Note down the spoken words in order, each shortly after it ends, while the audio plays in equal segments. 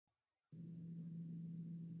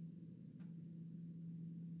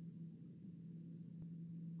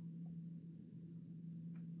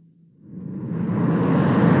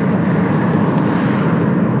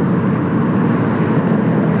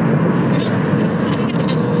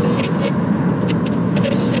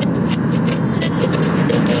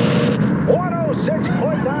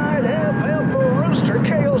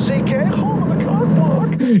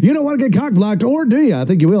want to get cock-blocked, or do you? I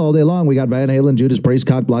think you will all day long. We got Van Halen, Judas Priest,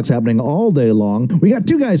 cock-blocks happening all day long. We got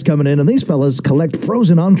two guys coming in, and these fellas collect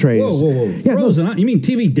frozen entrees. Whoa. Yeah, frozen? You mean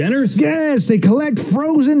TV dinners? Yes, they collect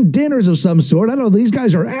frozen dinners of some sort. I know these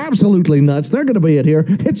guys are absolutely nuts. They're going to be it here.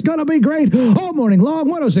 It's going to be great. All morning long,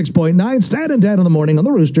 106.9, Stan and Dan in the morning on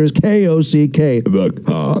the Roosters, KOCK. The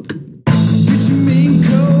Cock. Get your mean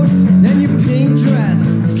coat and your pink dress.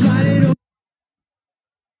 Slide it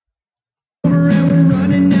over and we're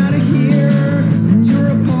running out of here. Your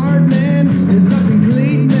apartment is a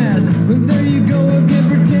complete mess. But there you go again,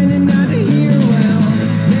 pretending not to hear. Well,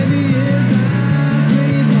 maybe if I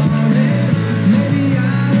sleep on it, maybe I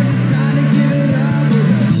would decide to give it up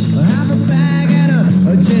with half a bag and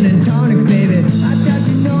a gin and tonic, baby. I thought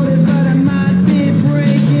you noticed, but I might be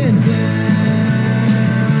breaking down,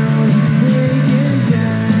 breaking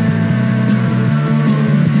down.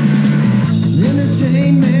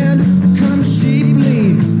 Entertainment comes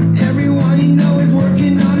cheaply. Everyone you know is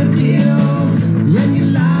working on a deal. And you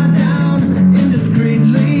lie down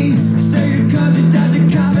indiscreetly. Say your conscience out to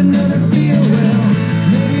cop another feel. Well,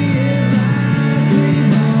 maybe if I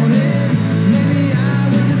sleep on it, maybe I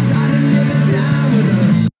would decide to live it down with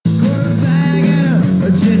a quarter bag and a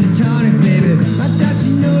gin and tonic, baby. I thought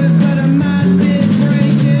you noticed, but I might be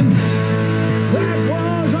breaking. That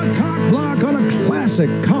was a cock block on a classic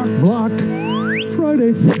cock block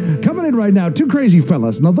Friday. Coming in right now, two crazy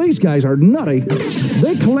fellas. Now, these guys are nutty.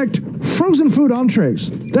 They collect frozen food entrees.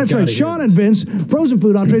 That's right, Sean and Vince, frozen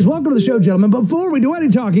food entrees. Welcome to the show, gentlemen. Before we do any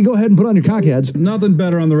talking, go ahead and put on your cock heads. Nothing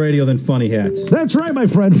better on the radio than funny hats. That's right, my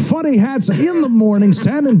friend. Funny hats in the morning.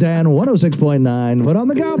 Stan and Dan, 106.9. Put on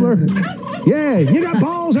the gobbler. Yeah, you got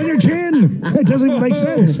balls on your chin. It doesn't even make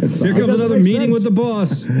sense. Here comes another meeting with the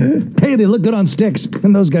boss. Hey, they look good on sticks,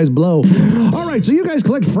 and those guys blow. All right, so you guys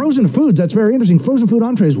collect frozen foods. That's very interesting. Frozen food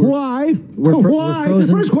entrees. Why? We're Why?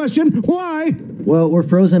 frozen. First question, why? Well, we're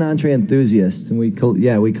frozen entree enthusiasts, and we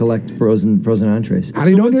collect frozen entrees. How do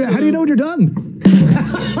you know when you're done?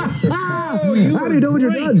 How do you know when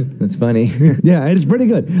you're done? That's funny. Yeah, it's pretty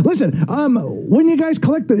good. Listen, when you guys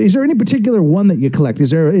collect, is there any particular one that you collect? Is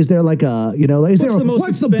there like a, you know, What's the most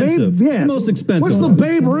expensive? The most expensive. What's the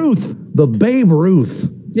Babe Ruth? The Babe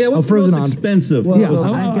Ruth. Yeah, what's the most expensive?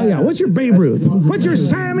 Yeah, what's your Babe Ruth? What's your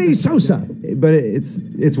Sammy Sosa? But it's I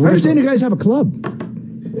understand you guys have a club.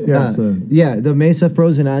 Yeah, the Mesa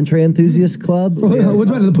Frozen Entree Enthusiast Club. What's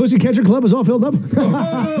better, the Pussycatcher Club is all filled up?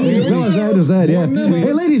 Fellas, I understand, yeah.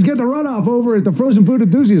 Hey, ladies, get the runoff over at the Frozen Food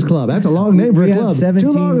Enthusiast Club. That's a long name for a club.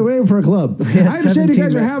 Too long a name for a club. I understand you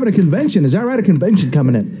guys are having a convention. Is that right? A convention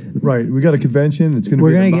coming in? Right, we got a convention. It's going to be.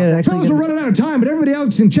 We're going to get actually. Fellas, we're running out of time, but everybody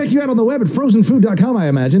else can check you out on the web at frozenfood.com, I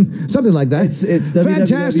imagine. Something like that. It's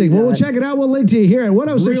fantastic. Well, we'll check it out. We'll link to you here at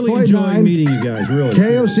 106.9. Really enjoying meeting you guys, really.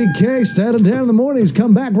 KOCK, Stan and Dan in the mornings.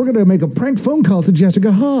 Come back. We're going to make a prank phone call to Jessica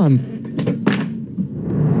Hahn.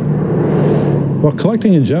 Well,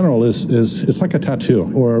 collecting in general is it's like a tattoo,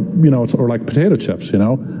 or or like potato chips.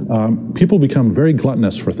 People become very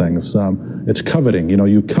gluttonous for things. It's coveting.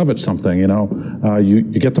 You covet something. You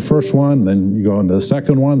get the first one, then you go into the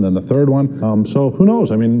second one, then the third one. So who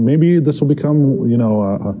knows? I mean, maybe this will become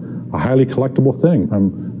a highly collectible thing.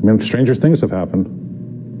 Stranger things have happened.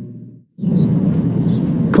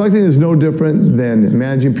 Collecting is no different than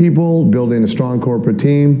managing people, building a strong corporate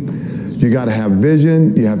team. You got to have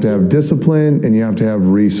vision, you have to have discipline, and you have to have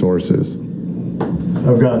resources.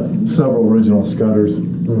 I've got several original scutters, a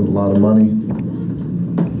lot of money.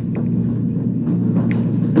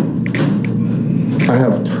 I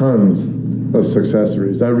have tons of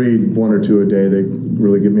accessories. I read one or two a day. They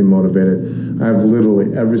really get me motivated. I have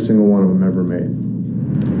literally every single one of them ever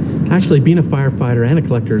made. Actually, being a firefighter and a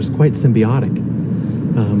collector is quite symbiotic.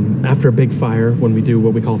 After a big fire, when we do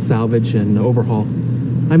what we call salvage and overhaul,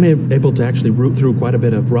 I'm able to actually root through quite a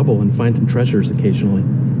bit of rubble and find some treasures occasionally.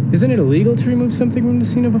 Isn't it illegal to remove something from the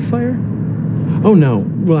scene of a fire? Oh no,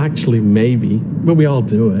 well actually maybe, but we all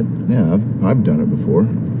do it. Yeah, I've done it before.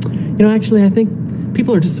 Actually I think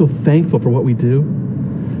people are just so thankful for what we do.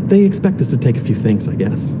 They expect us to take a few things, I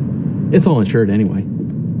guess. It's all insured anyway.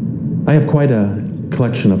 I have quite a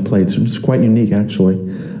collection of plates. It's quite unique actually.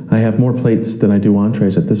 I have more plates than I do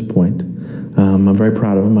entrees at this point. I'm very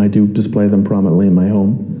proud of them. I do display them prominently in my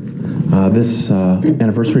home. This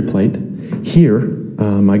anniversary plate here,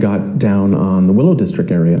 I got down on the Willow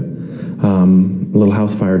District area. A little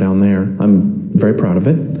house fire down there. I'm very proud of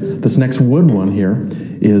it. This next wood one here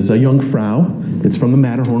is a Jungfrau. It's from the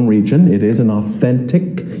Matterhorn region. It is an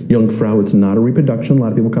authentic Jungfrau. It's not a reproduction. A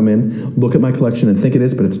lot of people come in, look at my collection and think it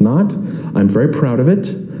is, but it's not. I'm very proud of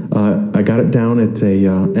it. I got it down at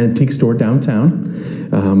an antique store downtown.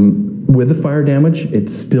 with the fire damage,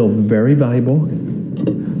 it's still very valuable.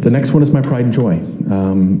 The next one is my pride and joy.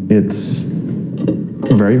 It's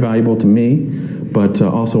very valuable to me, but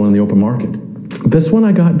also on the open market. This one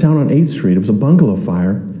I got down on 8th Street. It was a bungalow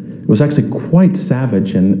fire. It was actually quite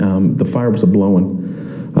savage, and the fire was a-blowing.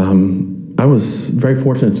 I was very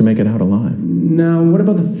fortunate to make it out alive. Now, what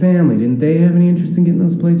about the family? Didn't they have any interest in getting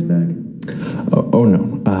those plates back? Oh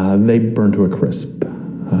no, they burned to a crisp.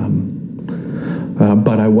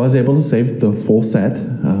 But I was able to save the full set,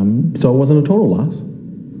 so it wasn't a total loss.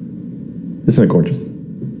 Isn't it gorgeous?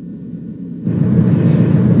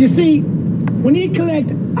 You see, when you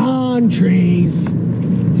collect entrees,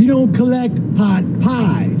 you don't collect pot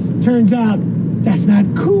pies. Turns out that's not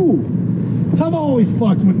cool. So I'm always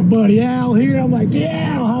fucking with my buddy Al here. I'm like,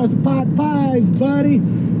 yeah, how's the pot pies, buddy?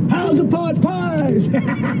 How's the pot pies?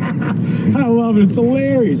 I love it. It's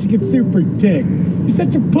hilarious. You get super ticked. You're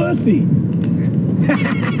such a pussy.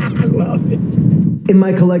 I love it. In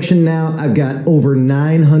my collection now, I've got over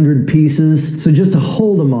 900 pieces. So just to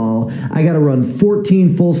hold them all, I got to run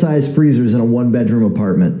 14 full-size freezers in a one-bedroom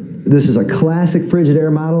apartment. This is a classic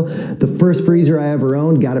Frigidaire model. The first freezer I ever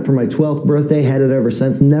owned, got it for my 12th birthday, had it ever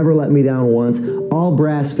since, never let me down once. All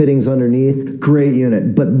brass fittings underneath, great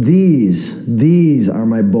unit. But these are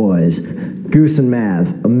my boys. Goose and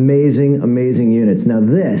Mav, amazing, amazing units. Now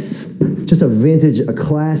this, just a vintage, a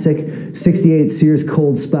classic 68 Sears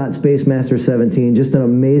Cold Spot Space Master 17, just an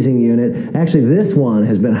amazing unit. Actually, this one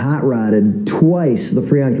has been hot rodded twice the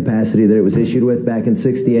Freon capacity that it was issued with back in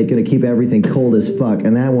 68, gonna keep everything cold as fuck,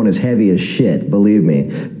 and that one is heavy as shit, believe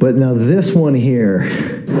me. But now this one here,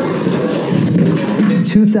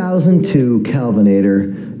 2002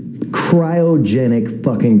 Kelvinator, cryogenic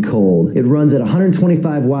fucking cold. It runs at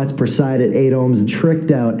 125 watts per side at 8 ohms,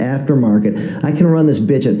 tricked out aftermarket. I can run this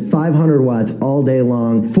bitch at 500 watts all day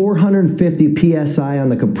long, 450 PSI on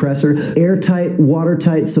the compressor, airtight,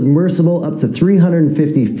 watertight, submersible up to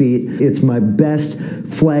 350 feet. It's my best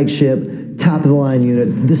flagship top of the line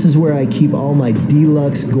unit. This is where I keep all my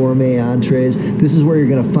deluxe gourmet entrees. This is where you're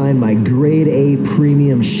gonna find my grade A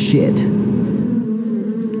premium shit.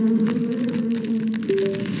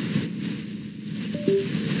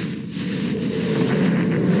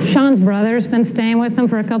 Sean's brother's been staying with him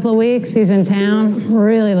for a couple of weeks. He's in town.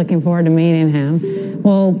 Really looking forward to meeting him.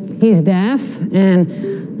 Well, he's deaf,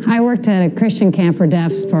 and I worked at a Christian camp for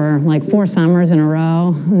deafs for like 4 summers in a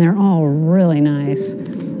row, and they're all really nice.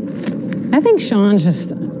 I think Sean's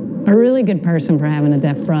just a really good person for having a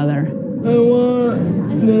deaf brother. I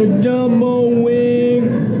want the jumbo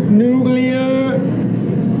wing nuclear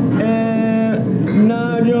and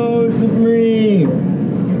Nacho Supreme.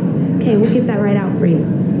 Okay, we'll get that right out for you.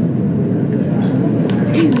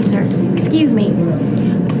 Excuse me, sir. Excuse me.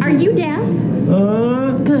 Are you deaf?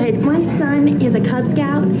 Good. My son is a Cub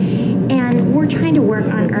Scout, and we're trying to work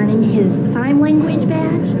on earning his sign language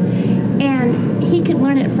badge. And he could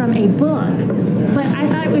learn it from a book, but I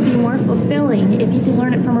thought it would be more fulfilling if he could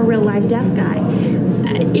learn it from a real live deaf guy.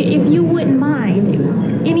 If you wouldn't mind,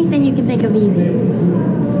 anything you can think of easy.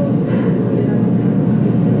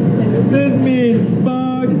 This means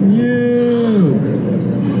fuck you.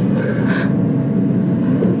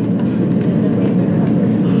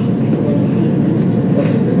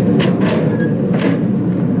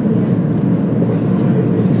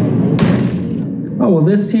 Oh, well,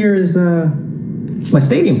 this here is my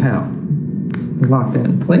stadium pal. Lock that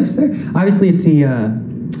in place there. Obviously, it's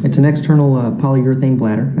an external polyurethane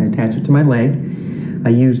bladder. I attach it to my leg. I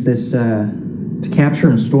use this to capture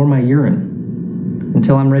and store my urine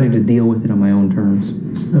until I'm ready to deal with it on my own terms.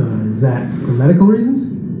 Is that for medical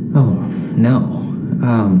reasons? Oh, no.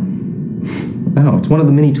 No, it's one of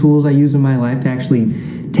the many tools I use in my life to actually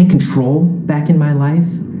take control back in my life.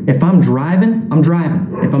 If I'm driving, I'm driving.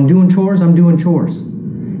 If I'm doing chores, I'm doing chores.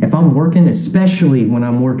 If I'm working, especially when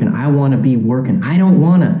I'm working, I want to be working. I don't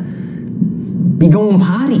want to be going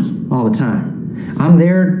potty all the time. I'm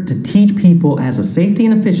there to teach people as a safety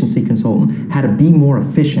and efficiency consultant how to be more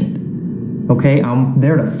efficient. Okay, I'm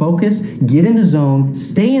there to focus, get in the zone,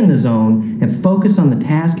 stay in the zone, and focus on the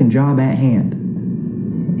task and job at hand.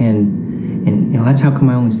 And you know, that's how come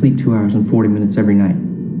I only sleep 2 hours and 40 minutes every night.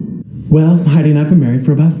 Well, Heidi and I have been married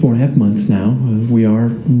for about 4.5 months now. We are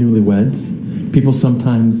newlyweds. People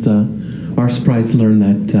sometimes are surprised to learn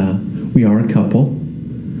that we are a couple.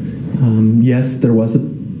 Yes, there was a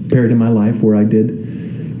period in my life where I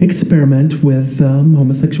did experiment with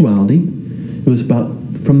homosexuality. It was about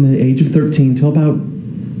from the age of 13 till about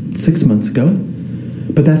 6 months ago.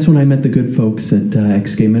 But that's when I met the good folks at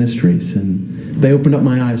Ex-Gay Ministries, and they opened up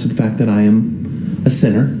my eyes to the fact that I am a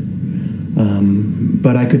sinner,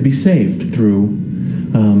 but I could be saved through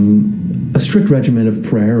strict regimen of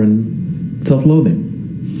prayer and self-loathing.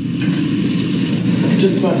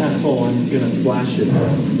 Just about half full. I'm going to splash it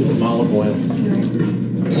with some olive oil.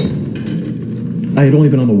 I had only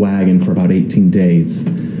been on the wagon for about 18 days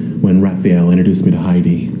when Raphael introduced me to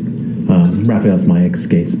Heidi. Raphael's my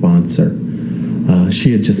ex-gay sponsor.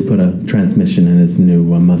 She had just put a transmission in his new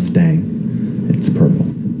Mustang. It's purple.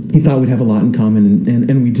 He thought we'd have a lot in common,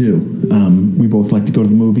 and we do. We both like to go to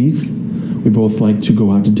the movies. We both like to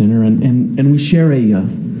go out to dinner, and we share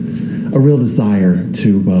a real desire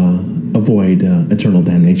to avoid eternal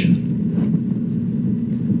damnation.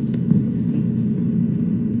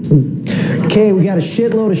 Okay, we got a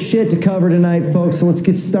shitload of shit to cover tonight, folks, so let's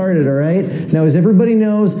get started, all right? Now, as everybody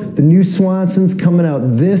knows, the new Swanson's coming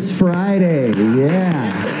out this Friday.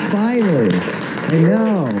 Yeah, finally. I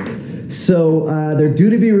know. So they're due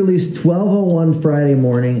to be released 12:01 Friday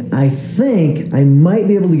morning. I think I might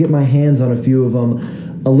be able to get my hands on a few of them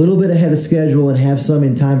a little bit ahead of schedule and have some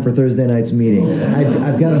in time for Thursday night's meeting.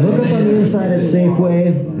 I've got a hookup on the inside at Safeway.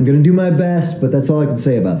 I'm going to do my best, but that's all I can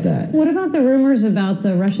say about that. What about the rumors about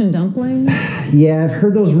the Russian dumpling? Yeah, I've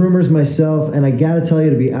heard those rumors myself, and I got to tell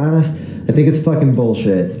you, to be honest, I think it's fucking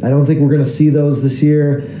bullshit. I don't think we're going to see those this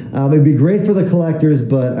year. It'd be great for the collectors,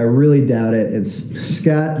 but I really doubt it. It's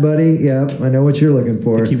Scott, buddy. Yep, I know what you're looking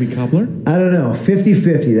for. The Kiwi Cobbler? I don't know.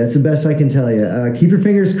 50-50. That's the best I can tell you. Keep your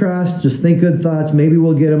fingers crossed. Just think good thoughts. Maybe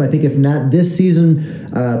we'll get them. I think if not this season,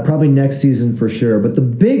 probably next season for sure. But the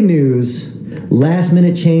big news, last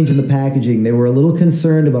minute change in the packaging. They were a little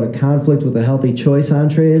concerned about a conflict with the Healthy Choice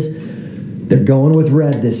entrees. They're going with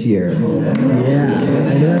red this year. Yeah,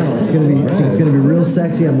 I know. It's gonna be real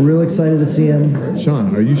sexy. I'm real excited to see them.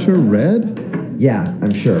 Sean, are you sure red? Yeah,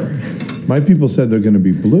 I'm sure. My people said they're going to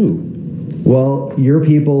be blue. Well, your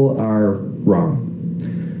people are wrong.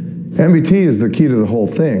 MBT is the key to the whole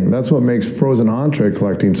thing. That's what makes frozen entree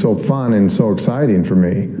collecting so fun and so exciting for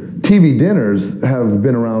me. TV dinners have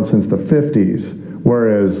been around since the 50s,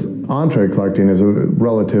 whereas entree collecting is a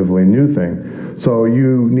relatively new thing. So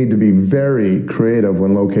you need to be very creative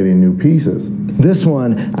when locating new pieces. This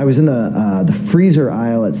one, I was in the freezer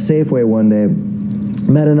aisle at Safeway one day.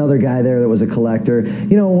 Met another guy there that was a collector.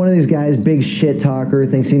 You know, one of these guys, big shit talker,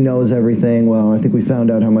 thinks he knows everything. Well, I think we found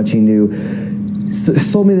out how much he knew.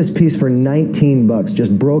 Sold me this piece for $19,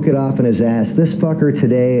 just broke it off in his ass. This fucker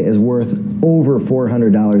today is worth over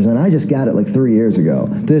 $400, and I just got it like 3 years ago.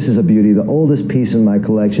 This is a beauty, the oldest piece in my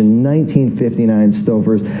collection, 1959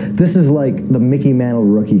 Stofers. This is like the Mickey Mantle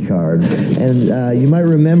rookie card. And you might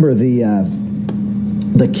remember the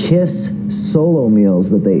Kiss solo meals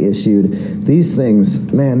that they issued. These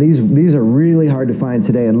things, man, these are really hard to find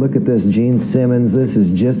today. And look at this, Gene Simmons. This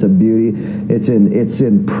is just a beauty. It's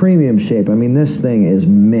in premium shape. I mean, this thing is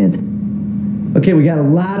mint. Okay, we got a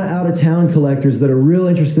lot of out-of-town collectors that are real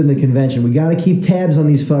interested in the convention. We got to keep tabs on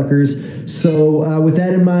these fuckers. So with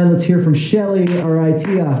that in mind, let's hear from Shelly, our IT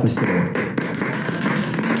officer.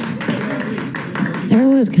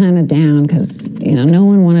 Everyone was kind of down because, no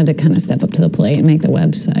one wanted to kind of step up to the plate and make the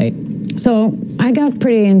website. So I got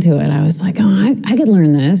pretty into it. I was like, oh, I could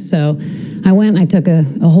learn this. So I went and I took a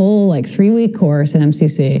whole 3-week course at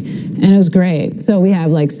MCC, and it was great. So we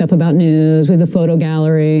have stuff about news, we have the photo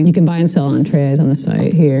gallery. You can buy and sell entrees on the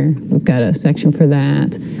site here. We've got a section for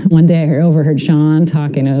that. One day I overheard Sean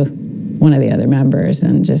talking to one of the other members,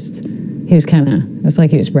 and he was it's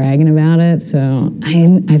like he was bragging about it. So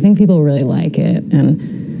I think people really like it,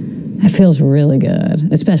 and it feels really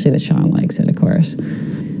good, especially that Sean likes it, of course.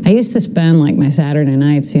 I used to spend my Saturday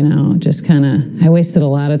nights, I wasted a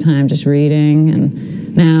lot of time just reading,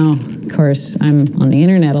 and now, of course, I'm on the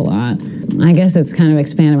internet a lot. I guess it's kind of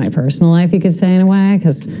expanded my personal life, you could say, in a way,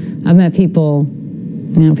 because I've met people,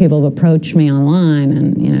 people have approached me online,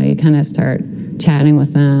 and, you kind of start chatting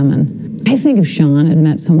with them, and I think if Sean had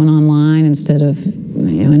met someone online instead of,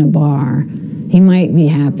 in a bar, he might be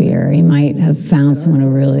happier. He might have found someone who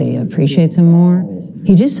really appreciates him more.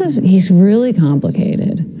 He's really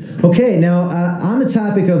complicated. Okay, now on the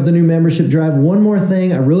topic of the new membership drive, one more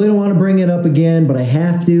thing. I really don't want to bring it up again, but I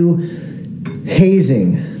have to.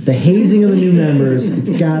 Hazing. The hazing of the new members, it's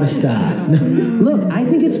gotta stop. Look, I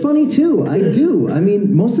think it's funny too. I do. I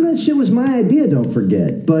mean, most of that shit was my idea, don't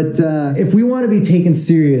forget. But if we want to be taken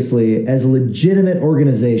seriously as a legitimate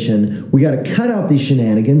organization, we gotta cut out these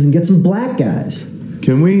shenanigans and get some black guys.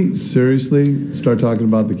 Can we seriously start talking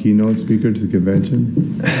about the keynote speaker to the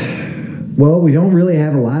convention? Well, we don't really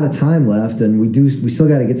have a lot of time left, and we still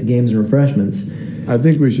got to get to games and refreshments. I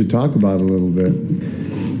think we should talk about it a little bit.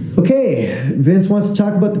 Okay, Vince wants to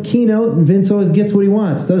talk about the keynote, and Vince always gets what he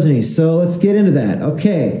wants, doesn't he? So let's get into that.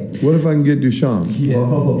 Okay. What if I can get Duchamp? Yeah.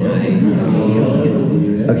 Nice.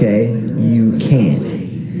 Okay,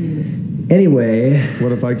 can't. Anyway.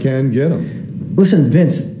 What if I can get him? Listen,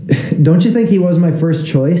 Vince, don't you think he was my first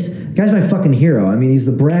choice? The guy's my fucking hero. I mean, he's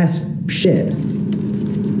the brass shit.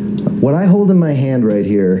 What I hold in my hand right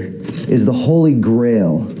here is the holy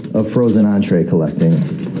grail of frozen entree collecting.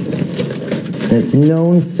 And it's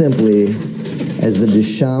known simply as the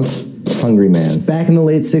Deschamps Hungry Man. Back in the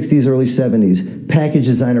late 60s, early 70s, package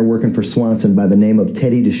designer working for Swanson by the name of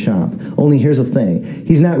Teddy Deschamps. Only here's the thing,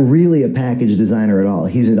 he's not really a package designer at all.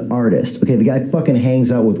 He's an artist. Okay, the guy fucking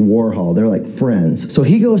hangs out with Warhol. They're like friends. So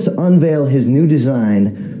he goes to unveil his new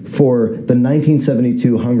design for the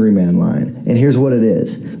 1972 Hungry Man line. And here's what it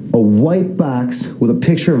is. A white box with a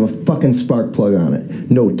picture of a fucking spark plug on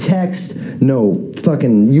it. No text, no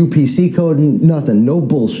fucking UPC code, nothing, no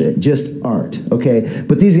bullshit, just art, okay?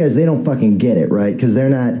 But these guys, they don't fucking get it, right? Because they're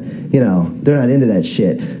not, you know, they're not into that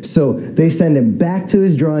shit. So they send him back to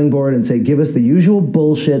his drawing board and say, give us the usual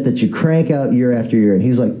bullshit that you crank out year after year. And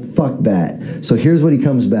he's like, fuck that. So here's what he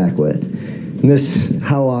comes back with. And this,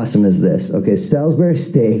 how awesome is this? Okay, Salisbury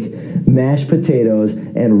steak, mashed potatoes,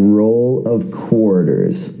 and roll of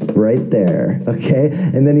quarters. Right there, okay?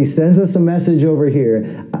 And then he sends us a message over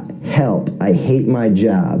here. Help, I hate my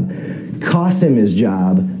job. Cost him his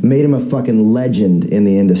job, made him a fucking legend in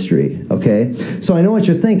the industry, okay? So I know what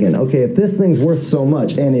you're thinking. Okay, if this thing's worth so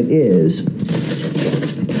much, and it is,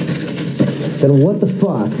 then what the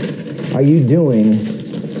fuck are you doing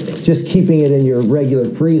just keeping it in your regular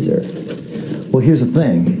freezer? Well, here's the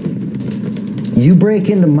thing. You break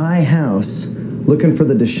into my house looking for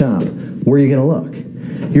the Deschamps, where are you going to look?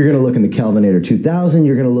 You're going to look in the Kelvinator 2000,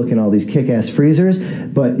 you're going to look in all these kick-ass freezers,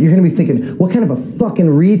 but you're going to be thinking, what kind of a fucking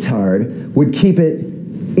retard would keep it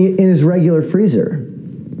in his regular freezer?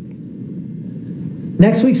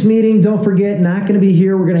 Next week's meeting, don't forget, not going to be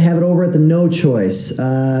here. We're going to have it over at the No Choice.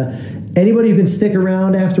 Anybody who can stick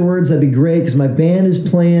around afterwards, that'd be great, because my band is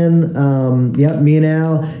playing. Yep, me and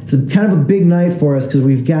Al. It's kind of a big night for us, because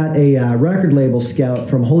we've got a record label scout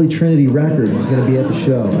from Holy Trinity Records who's going to be at the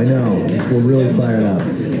show. I know, we're really fired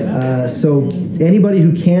up. So anybody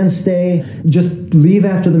who can stay, just leave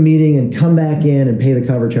after the meeting and come back in and pay the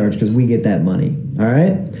cover charge, because we get that money. All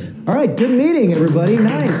right? All right, good meeting, everybody.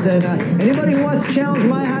 Nice. And anybody who wants to challenge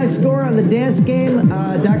my high score on the dance game,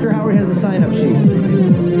 Dr. Howard has a sign-up sheet.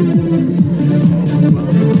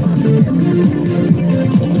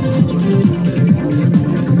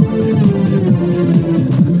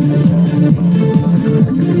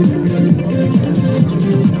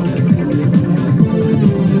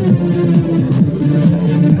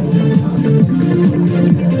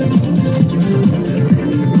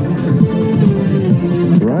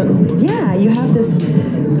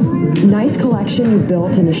 You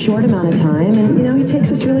built in a short amount of time, and you know he takes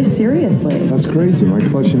us really seriously. That's crazy. My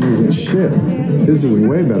collection isn't shit. His is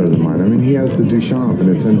way better than mine. I mean, he has the Duchamp and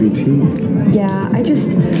it's MBT. Yeah, I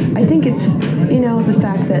think it's, you know, the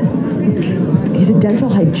fact that he's a dental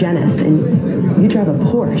hygienist and you drive a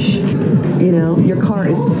Porsche. You know, your car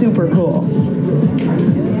is super cool. Do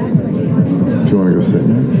you want to go sit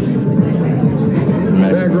in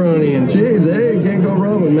Macaroni and cheese. Hey, can't go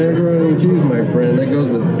wrong with macaroni and cheese, my friend. That goes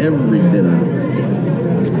with every dinner.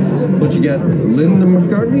 What you got, Linda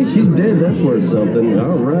McCartney? She's dead. That's worth something.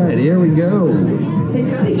 All right, here we go. Hey,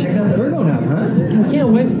 Scotty, check out the ergo knob, huh? Yeah,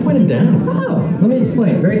 why is it pointed down? Oh, let me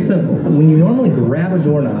explain. Very simple. When you normally grab a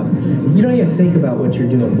doorknob, you don't even think about what you're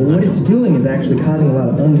doing. But what it's doing is actually causing a lot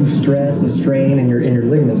of undue stress and strain in your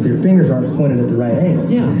ligaments, because your fingers aren't pointed at the right angle.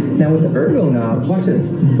 Yeah. Now with the ergo knob, watch this.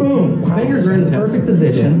 Boom! Fingers are in the perfect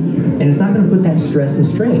position, and it's not going to put that stress and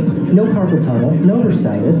strain. No carpal tunnel, no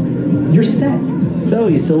bursitis. You're set. So,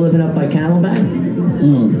 you still living up by Camelback?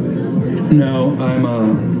 No,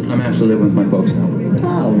 I'm actually living with my folks now.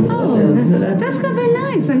 That's gonna be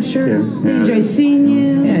nice. I'm sure Yeah, they enjoy seeing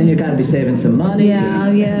you. Yeah, and you gotta be saving some money. Yeah.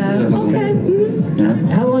 Okay. Yeah.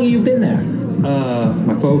 How long have you been there?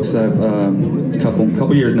 My folks, I've a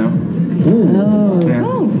couple years now. Ooh.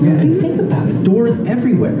 Yeah, and think about it. Doors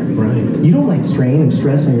everywhere. Right. You don't like strain and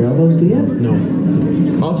stress on your elbows, do you?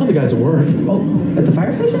 No. I'll tell the guys at work. Oh, at the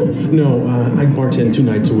fire station? No, I bartend 2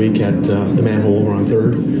 nights a week at the Manhole over on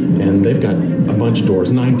 3rd, and they've got a bunch of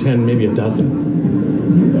doors, 9, 10, maybe a dozen.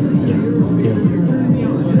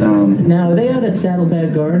 Now, are they out at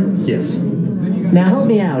Saddlebag Gardens? Yes. Now, help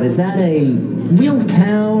me out. Is that a real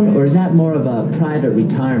town, or is that more of a private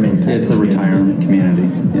retirement type? It's a retirement community,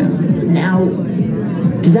 yeah. Now,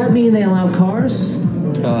 does that mean they allow cars?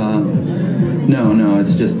 No,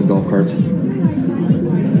 it's just the golf carts.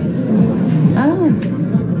 Oh.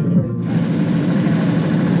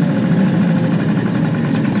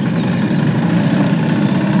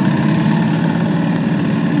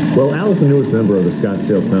 Well, Al Al's the newest member of the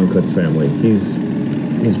Scottsdale Clown Cuts family. He's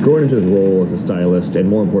grown into his role as a stylist, and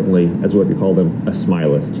more importantly, as what we call them, a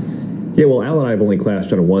smilist. Yeah, well, Al and I have only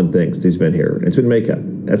clashed on one thing since he's been here, and it's been makeup.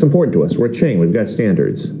 That's important to us. We're a chain. We've got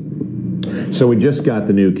standards. So we just got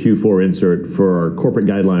the new Q4 insert for our corporate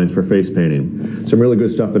guidelines for face painting. Some really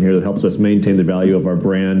good stuff in here that helps us maintain the value of our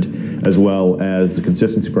brand as well as the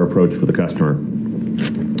consistency of our approach for the customer.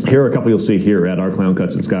 Here are a couple you'll see here at our Clown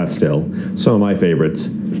Cuts in Scottsdale. Some of my favorites.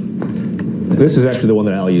 This is actually the one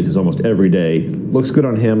that Al uses almost every day. Looks good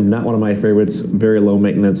on him, not one of my favorites, very low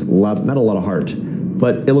maintenance, not a lot of heart,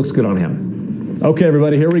 but it looks good on him. Okay,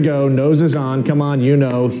 everybody, here we go. Nose is on. Come on, you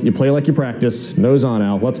know. You play like you practice. Nose on,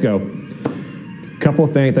 Al. Let's go. Couple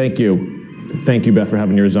of things. Thank you. Thank you, Beth, for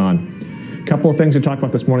having yours on. Couple of things to talk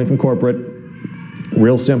about this morning from corporate.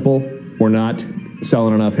 Real simple. We're not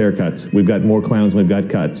selling enough haircuts. We've got more clowns than we've got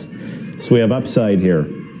cuts. So we have upside here.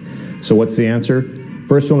 So what's the answer?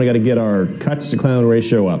 First one, we got to get our cuts to clown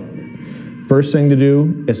ratio up. First thing to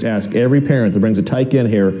do is to ask every parent that brings a tyke in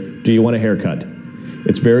here, do you want a haircut?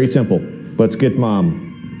 It's very simple. Let's get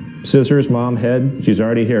mom. Scissors, mom, head, she's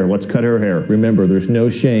already here. Let's cut her hair. Remember, there's no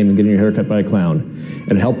shame in getting your hair cut by a clown.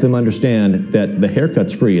 And help them understand that the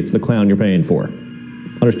haircut's free. It's the clown you're paying for.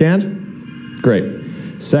 Understand? Great.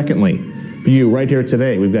 Secondly, for you right here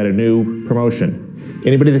today, we've got a new promotion.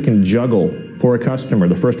 Anybody that can juggle for a customer,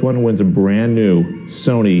 the first one wins a brand new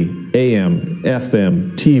Sony AM,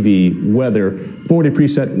 FM, TV, weather, 40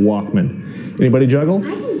 preset Walkman. Anybody juggle?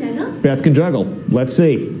 I can juggle. Beth can juggle. Let's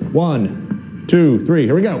see. 1, 2, 3.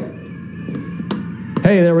 Here we go.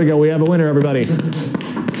 Hey, there we go. We have a winner, everybody.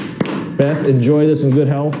 Beth, enjoy this in good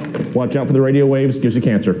health. Watch out for the radio waves. Gives you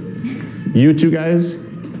cancer. You two guys,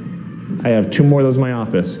 I have 2 more of those in my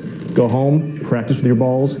office. Go home, practice with your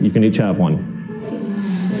balls. You can each have one.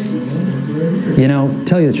 You know,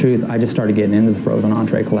 tell you the truth, I just started getting into the frozen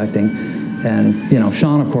entree collecting. And, you know,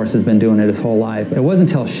 Sean, of course, has been doing it his whole life. It wasn't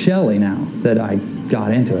until Shelly now that I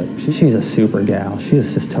got into it. She's a super gal. She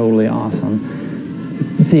is just totally awesome.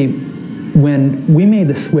 See, when we made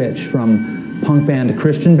the switch from punk band to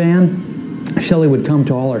Christian band, Shelly would come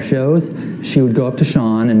to all our shows. She would go up to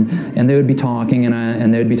Sean, and they would be talking,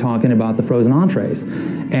 and they would be talking about the frozen entrees.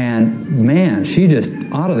 And man, she just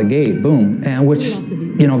out of the gate, boom, and which,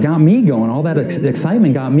 you know, got me going. All that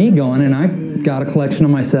excitement got me going, and I got a collection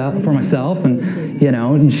of myself, and you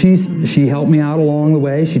know, and she helped me out along the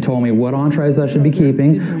way. She told me what entrees I should be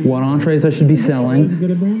keeping, what entrees I should be selling.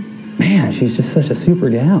 Man, she's just such a super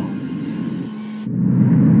gal.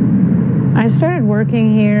 I started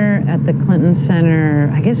working here at the Clinton Center,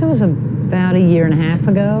 I guess it was about 1.5 years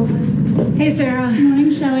ago. Hey, Sarah. Good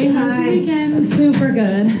morning, Shelly. How was your weekend? Super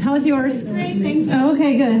good. How was yours? Great, thank you. Oh,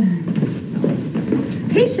 okay, good.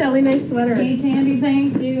 Hey, Shelly, nice sweater. Hey, Candy,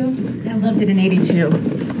 thank you. I loved it in 82.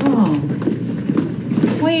 Oh.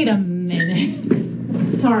 Wait a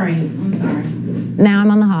minute. Sorry, I'm sorry. Now I'm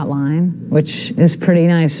on the hotline, which is pretty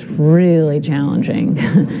nice, really challenging.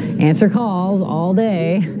 Answer calls all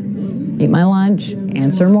day, eat my lunch,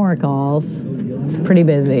 answer more calls. It's pretty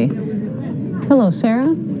busy. Hello,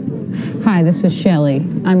 Sarah. Hi, this is Shelly.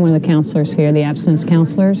 I'm one of the counselors here, the abstinence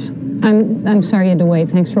counselors. I'm sorry you had to wait.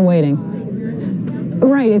 Thanks for waiting.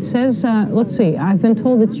 Right, it says, let's see, I've been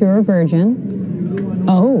told that you're a virgin.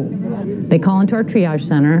 Oh. They call into our triage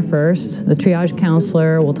center first. The triage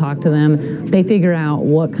counselor will talk to them. They figure out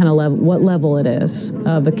what kind of what level it is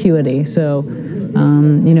of acuity. So,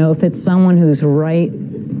 you know, if it's someone who's right,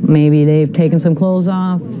 maybe they've taken some clothes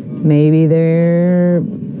off, maybe they're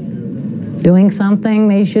doing something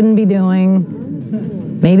they shouldn't be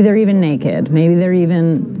doing, maybe they're even naked, maybe they're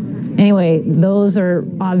even, anyway, those are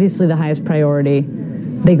obviously the highest priority.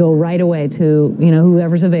 They go right away to, you know,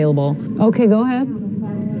 whoever's available. Okay, go ahead.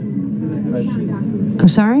 I'm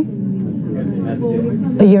sorry?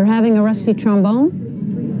 You're having a rusty trombone?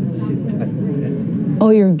 Oh,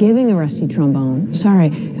 you're giving a rusty trombone. Sorry.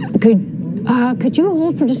 Could you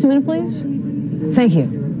hold for just a minute, please? Thank you.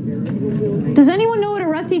 Does anyone know what a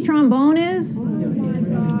rusty trombone is?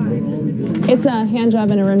 It's a hand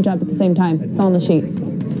job and a rim job at the same time. It's on the sheet.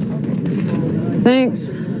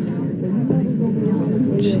 Thanks.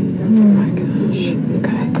 Oh my gosh.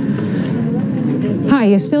 Okay. Hi,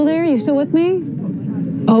 you still there? You still with me?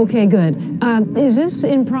 Okay, good. Is this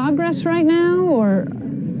in progress right now, or?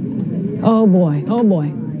 Oh boy. Oh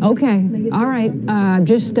boy. Okay. All right.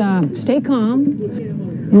 Just stay calm.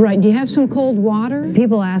 Right. Do you have some cold water?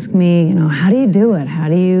 People ask me, you know, how do you do it? How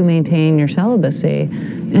do you maintain your celibacy?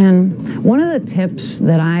 And one of the tips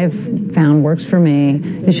that I've found works for me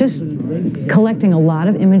is just collecting a lot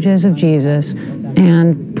of images of Jesus,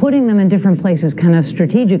 and putting them in different places kind of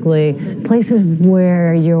strategically, places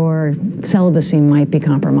where your celibacy might be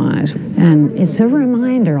compromised. And it's a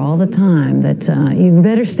reminder all the time that you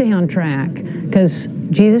better stay on track, because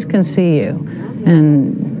Jesus can see you.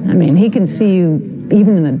 And, I mean, he can see you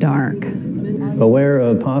even in the dark. Aware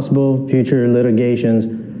of possible future litigations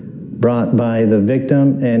brought by the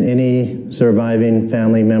victim and any surviving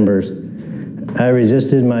family members, I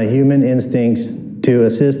resisted my human instincts to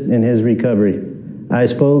assist in his recovery. I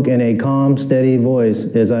spoke in a calm, steady voice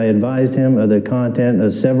as I advised him of the content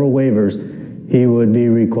of several waivers he would be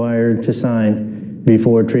required to sign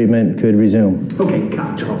before treatment could resume. Okay,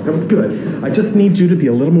 God, Charles, that was good. I just need you to be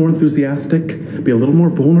a little more enthusiastic, be a little more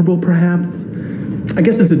vulnerable, perhaps. I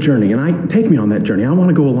guess it's a journey, and take me on that journey. I want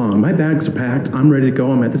to go along. My bags are packed. I'm ready to go.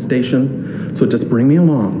 I'm at the station. So just bring me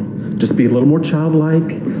along. Just be a little more childlike,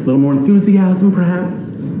 a little more enthusiasm,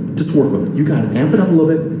 perhaps. Just work with it. You guys amp it up a little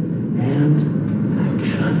bit. And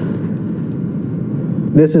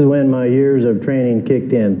action. This is when my years of training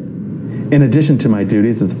kicked in. In addition to my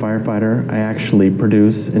duties as a firefighter, I actually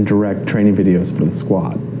produce and direct training videos for the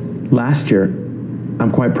squad. Last year,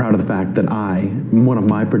 I'm quite proud of the fact that one of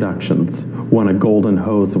my productions, won a Golden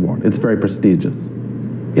Hose Award. It's very prestigious.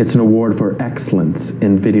 It's an award for excellence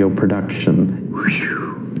in video production.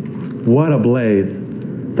 Whew. What a blaze.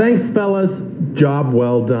 Thanks, fellas. Job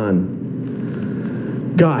well done.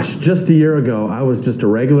 Gosh, just a year ago, I was just a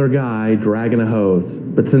regular guy dragging a hose.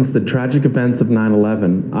 But since the tragic events of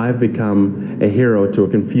 9/11, I've become a hero to a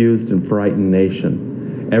confused and frightened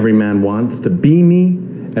nation. Every man wants to be me.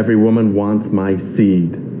 Every woman wants my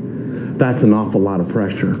seed. That's an awful lot of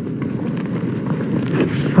pressure.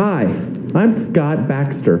 Hi, I'm Scott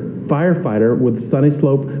Baxter, firefighter with the Sunny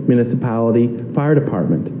Slope Municipality Fire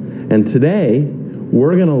Department. And today,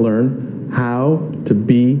 we're gonna learn how to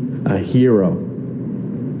be a hero.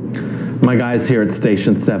 My guys here at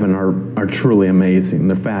Station 7 are truly amazing.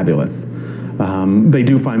 They're fabulous. They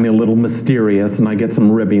do find me a little mysterious, and I get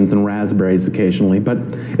some ribbons and raspberries occasionally, but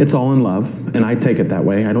it's all in love, and I take it that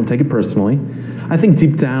way. I don't take it personally. I think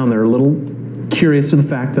deep down they're a little curious to the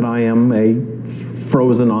fact that I am a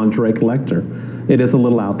frozen entree collector. It is a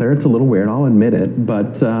little out there. It's a little weird, I'll admit it,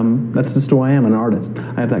 but that's just who I am, an artist.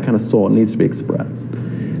 I have that kind of soul. It needs to be expressed.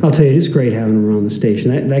 I'll tell you, it's great having him around the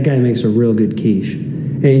station. That guy makes a real good quiche.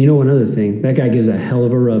 And you know another thing, that guy gives a hell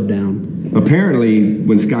of a rub down. Apparently,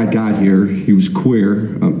 when Scott got here, he was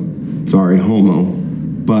queer. Homo.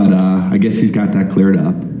 But I guess he's got that cleared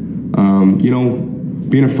up. You know,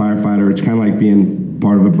 being a firefighter, it's kind of like being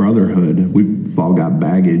part of a brotherhood. We've all got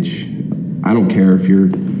baggage. I don't care if you're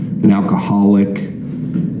an alcoholic,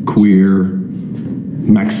 queer,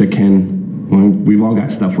 Mexican. Well, we've all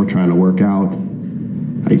got stuff we're trying to work out.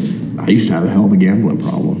 I used to have a hell of a gambling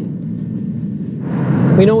problem.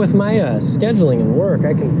 You know, with my scheduling and work,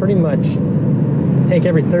 I can pretty much take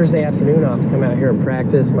every Thursday afternoon off to come out here and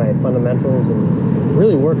practice my fundamentals and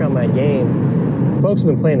really work on my game. Folks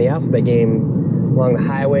have been playing the alphabet game along the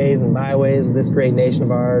highways and byways of this great nation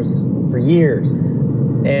of ours for years.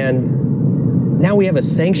 And now we have a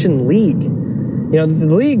sanctioned league. You know,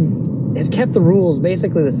 the league has kept the rules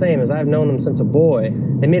basically the same as I've known them since a boy.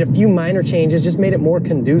 They made a few minor changes, just made it more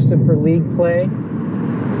conducive for league play.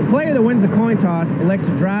 The player that wins the coin toss elects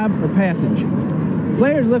to drive or passage.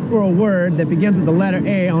 Players look for a word that begins with the letter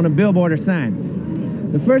A on a billboard or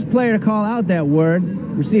sign. The first player to call out that word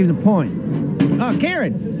receives a point. Oh,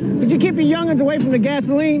 Karen, could you keep your young'uns away from the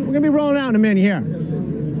gasoline? We're gonna be rolling out in a minute here.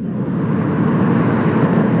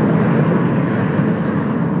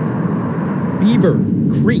 Beaver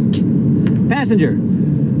Creek. Passenger.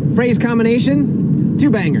 Phrase combination,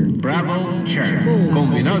 two-banger. Bravo, check.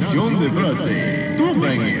 Combinación de frase,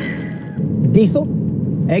 two-banger. Diesel,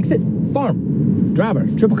 exit, farm. Driver,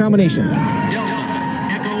 triple combination.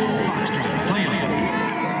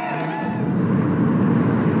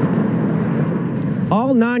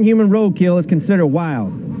 All non-human roadkill is considered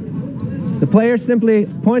wild. The player simply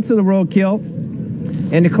points to the roadkill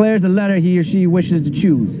and declares the letter he or she wishes to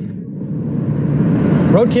choose.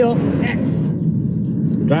 Roadkill, X.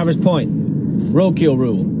 Driver's point. Roadkill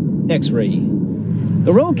rule, X-ray.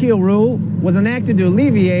 The roadkill rule was enacted to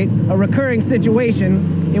alleviate a recurring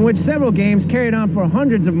situation in which several games carried on for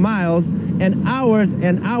hundreds of miles and hours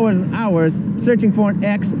and hours and hours searching for an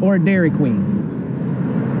X or a Dairy Queen.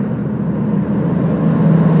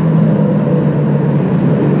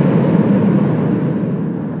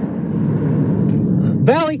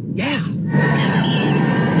 Valley, yeah.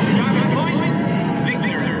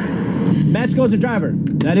 Match goes to driver.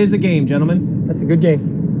 That is the game, gentlemen. That's a good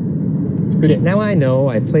game. It's a good game. Now I know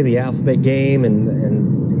I play the alphabet game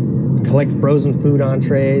and collect frozen food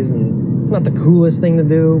entrees, and It's not the coolest thing to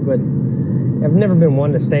do, but I've never been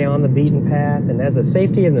one to stay on the beaten path. And as a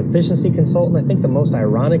safety and efficiency consultant, I think the most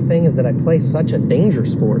ironic thing is that I play such a danger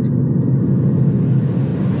sport.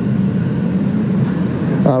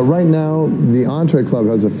 Right now, the Entree Club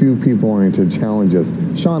has a few people-oriented challenges.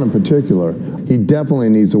 Sean in particular, he definitely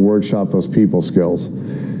needs to workshop those people skills.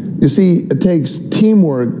 You see, it takes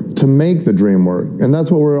teamwork to make the dream work, and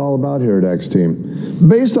that's what we're all about here at X-Team.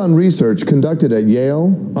 Based on research conducted at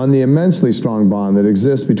Yale on the immensely strong bond that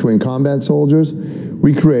exists between combat soldiers,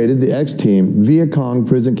 we created the X-Team Viet Cong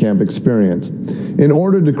Prison Camp Experience. In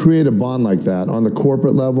order to create a bond like that on the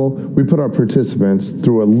corporate level, we put our participants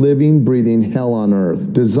through a living, breathing hell on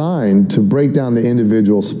earth, designed to break down the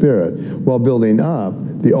individual spirit while building up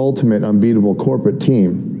the ultimate unbeatable corporate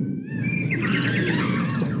team.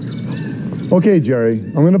 Okay, Jerry,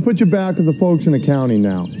 I'm going to put you back with the folks in accounting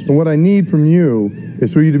now. And what I need from you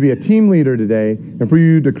is for you to be a team leader today and for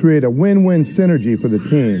you to create a win-win synergy for the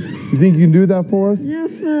team. You think you can do that for us? Yes,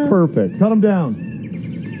 sir. Perfect. Cut them down.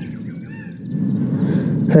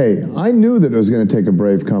 Hey, I knew that it was going to take a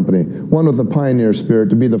brave company, one with a pioneer spirit,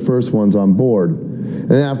 to be the first ones on board.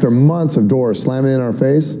 And after months of doors slamming in our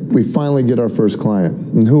face, we finally get our first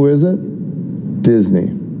client. And who is it?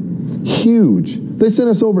 Disney. Huge. They sent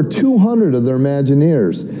us over 200 of their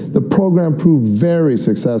Imagineers. The program proved very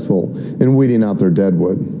successful in weeding out their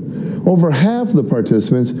deadwood. Over half of the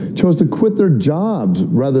participants chose to quit their jobs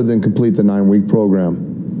rather than complete the 9-week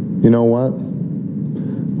program. You know what?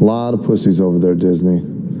 A lot of pussies over there, Disney.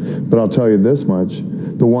 But I'll tell you this much.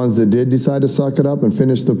 The ones that did decide to suck it up and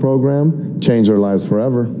finish the program changed their lives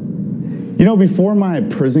forever. You know, before my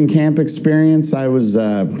prison camp experience, I was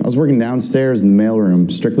working downstairs in the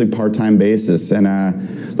mailroom, strictly part-time basis. And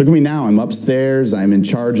look at me now, I'm upstairs, I'm in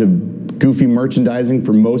charge of goofy merchandising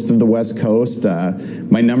for most of the West Coast.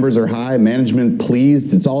 My numbers are high, management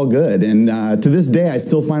pleased, it's all good. And to this day, I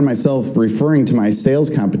still find myself referring to my sales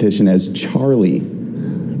competition as Charlie.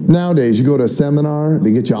 Nowadays, you go to a seminar,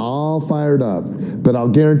 they get you all fired up. But I'll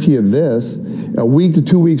guarantee you this, a week to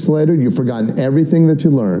 2 weeks later, you've forgotten everything that you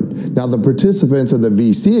learned. Now, the participants of the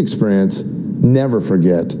VC experience never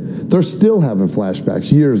forget. They're still having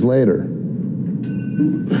flashbacks years later.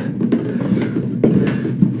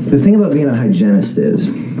 The thing about being a hygienist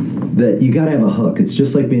is that you gotta have a hook. It's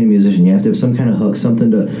just like being a musician. You have to have some kind of hook,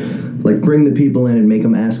 something to like bring the people in and make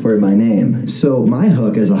them ask for it by name. So my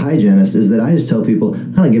hook as a hygienist is that I just tell people,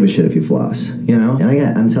 I don't give a shit if you floss, you know?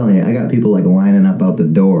 And I'm telling you, I got people like lining up out the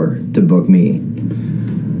door to book me.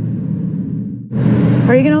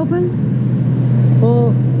 Are you gonna open?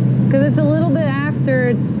 Well, because it's a little bit after,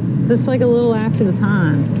 it's just like a little after the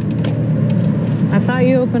time. I thought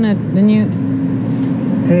you opened it, didn't you?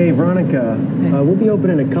 Hey, Veronica, we'll be open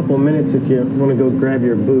in a couple of minutes if you want to go grab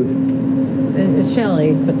your booth. It's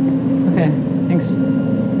Shelley, but okay, thanks.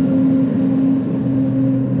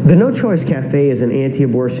 The No Choice Cafe is an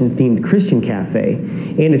anti-abortion themed Christian cafe,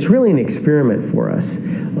 and it's really an experiment for us.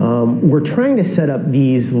 We're trying to set up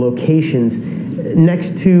these locations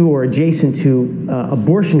next to or adjacent to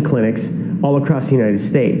abortion clinics all across the United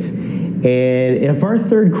States. And if our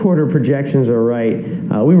third quarter projections are right,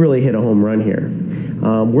 we really hit a home run here.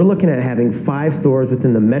 We're looking at having 5 stores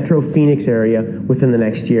within the Metro Phoenix area within the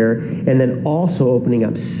next year, and then also opening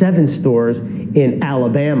up 7 stores in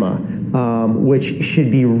Alabama, which should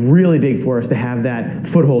be really big for us to have that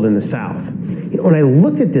foothold in the South. You know, when I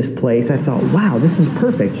looked at this place, I thought, wow, this is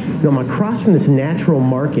perfect. You know, I'm across from this natural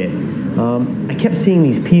market. I kept seeing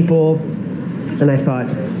these people, and I thought,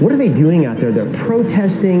 what are they doing out there? They're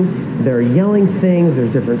protesting, they're yelling things,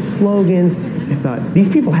 there's different slogans. I thought, these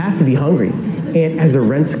people have to be hungry. And as the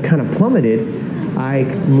rents kind of plummeted, I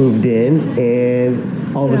moved in,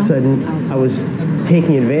 and all of a sudden I was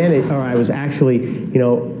taking advantage, or I was actually, you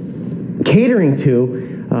know, catering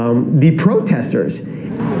to the protesters.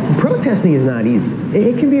 Protesting is not easy.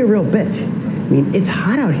 It can be a real bitch. I mean, it's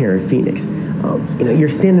hot out here in Phoenix. You know, you're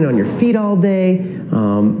standing on your feet all day.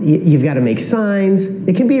 You've got to make signs.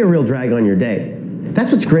 It can be a real drag on your day.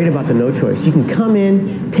 That's what's great about the No Choice. You can come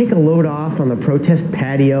in, take a load off on the protest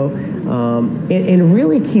patio, and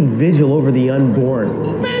really keep vigil over the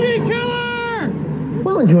unborn. Baby killer!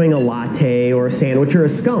 While enjoying a latte or a sandwich or a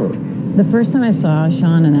scone. The first time I saw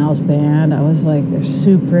Sean and Al's band, I was like their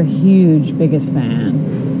super huge, biggest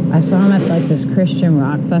fan. I saw them at like this Christian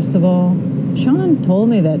rock festival. Sean told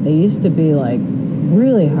me that they used to be like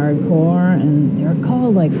really hardcore, and they were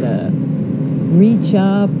called like the reach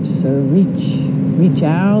ups or reach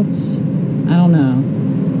outs. I don't know.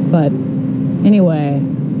 But anyway,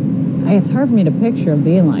 it's hard for me to picture them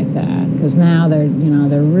being like that, because now they're, you know,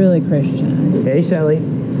 they're really Christian. Hey, Shelley.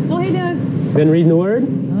 Oh, hey, Doug. Been reading the Word?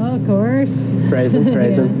 Oh, of course. Praise Him,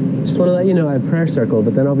 praise Yeah. Him. Just want to let you know I have prayer circle,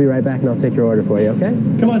 but then I'll be right back and I'll take your order for you, okay?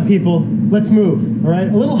 Come on, people. Let's move, all right?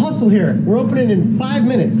 A little hustle here. We're opening in 5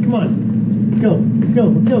 minutes. Come on. Let's go. Let's go.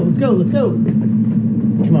 Let's go. Let's go. Let's go.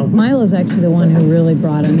 Come on. Milo's actually the one who really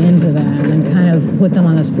brought him into that and kind of put them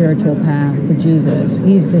on a spiritual path to Jesus.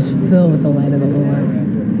 He's just filled with the light of the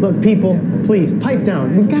Lord. Look, people, please, pipe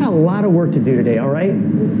down. We've got a lot of work to do today, all right?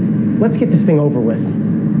 Let's get this thing over with.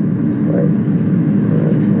 All right.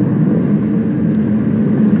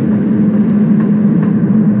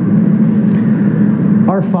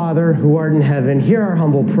 Our Father, who art in heaven, hear our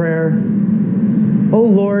humble prayer. O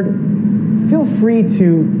Lord, feel free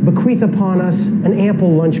to bequeath upon us an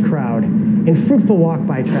ample lunch crowd and fruitful walk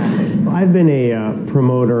by traffic. I've been a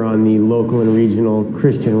promoter on the local and regional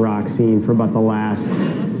Christian rock scene for about the last,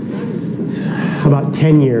 about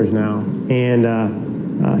 10 years now. And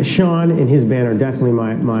Sean and his band are definitely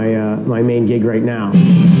my main gig right now.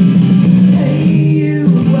 Hey, you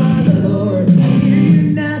are the Lord. Hear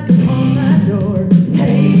you knock upon my door.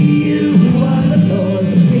 Hey, you are the Lord.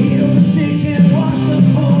 Heal the sick and wash the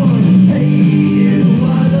poor. Hey, you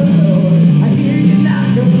are the Lord. I hear you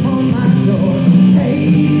knock upon my door. Hey,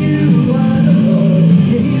 you are the Lord.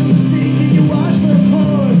 You heal the sick and you wash the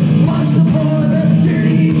poor. Wash the poor, the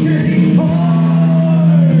dirty, dirty poor.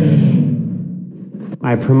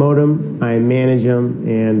 I promote them, I manage them,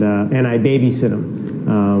 and I babysit them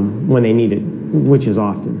when they need it, which is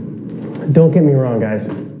often. Don't get me wrong, guys.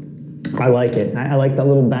 I like it. I like that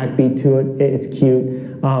little backbeat to it. It's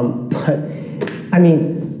cute. But, I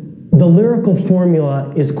mean, the lyrical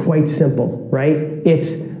formula is quite simple, right?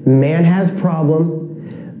 It's man has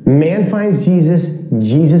problem, man finds Jesus,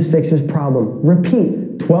 Jesus fixes problem. Repeat.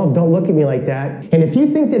 12, don't look at me like that. And if you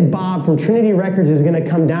think that Bob from Trinity Records is going to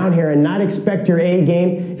come down here and not expect your A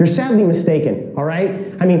game, you're sadly mistaken, all right?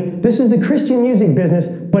 I mean, this is the Christian music business,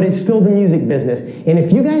 but it's still the music business. And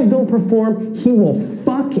if you guys don't perform, he will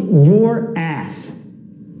fuck your ass.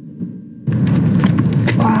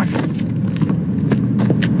 Fuck.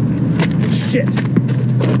 Shit.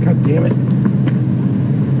 God damn it.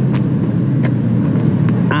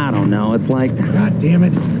 I don't know, it's like... God damn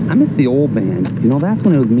it. I miss the old band. You know, that's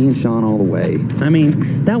when it was me and Sean all the way. I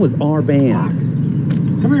mean, that was our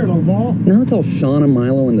band. Come here, little ball. Now it's all Sean and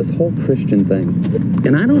Milo and this whole Christian thing.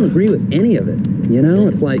 And I don't agree with any of it. You know,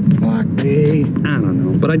 it's like... Fuck me. I don't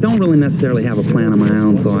know. But I don't really necessarily have a plan of my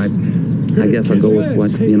own, so I guess I'll go with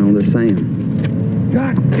what, you know, they're saying.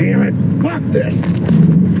 God damn it. Fuck this.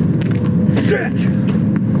 Shit.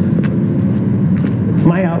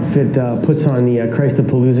 My outfit puts on the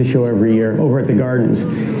Christopalooza show every year over at the Gardens.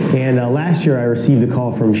 And last year I received a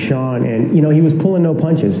call from Sean, and you know, he was pulling no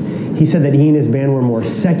punches. He said that he and his band were more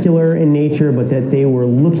secular in nature, but that they were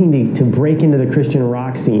looking to break into the Christian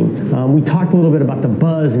rock scene. We talked a little bit about the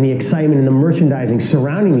buzz and the excitement and the merchandising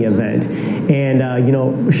surrounding the event. And you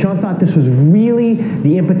know, Sean thought this was really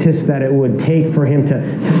the impetus that it would take for him to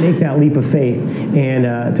make that leap of faith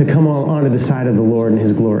and to come onto the side of the Lord and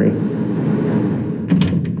his glory.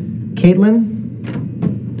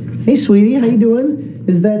 Caitlin? Hey, sweetie, how you doing?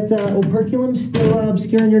 Is that operculum still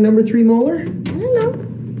obscuring your number 3 molar? I don't know.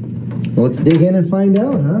 Well, let's dig in and find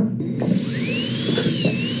out, huh?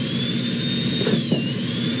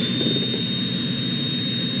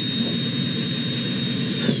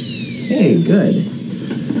 Hey, good.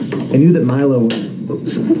 I knew that Milo...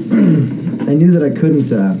 Oops. I knew that I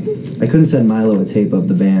couldn't send Milo a tape of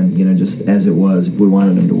the band, you know, just as it was, if we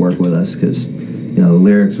wanted him to work with us, because... you know, the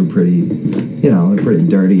lyrics were pretty, you know, pretty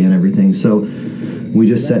dirty and everything. So we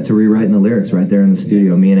just set to rewriting the lyrics right there in the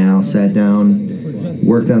studio. Me and Al sat down,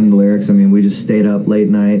 worked on the lyrics. I mean, we just stayed up late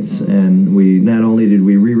nights, and we not only did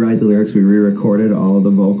we rewrite the lyrics, we re-recorded all of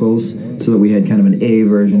the vocals so that we had kind of an A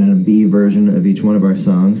version and a B version of each one of our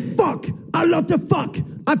songs. Fuck! I love to fuck!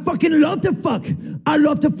 I fucking love to fuck! I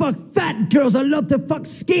love to fuck fat girls, I love to fuck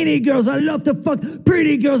skinny girls, I love to fuck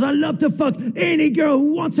pretty girls, I love to fuck any girl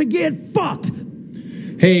who wants to get fucked!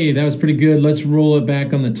 Hey, that was pretty good. Let's roll it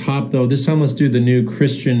back on the top, though. This time, let's do the new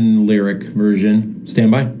Christian lyric version.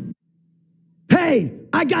 Stand by. Hey,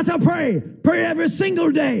 I got to pray every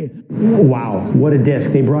single day. Wow, what a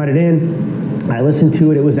disc. They brought it in. I listened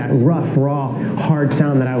to it. It was that rough, raw, hard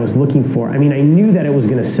sound that I was looking for. I mean, I knew that it was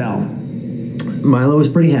going to sell. Milo was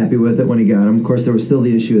pretty happy with it when he got him. Of course, there was still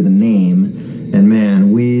the issue of the name. And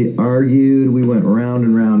man, we argued, we went round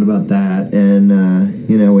and round about that, and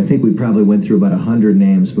you know, I think we probably went through about 100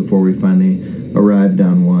 names before we finally arrived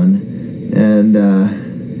on one. And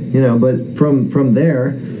you know, but from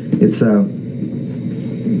there, it's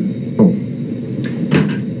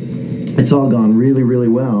all gone really, really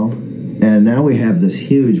well. And now we have this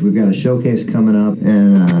we've got a showcase coming up,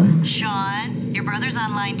 and Sean, your brother's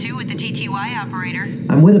online too with the TTY operator.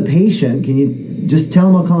 I'm with a patient. Can you just tell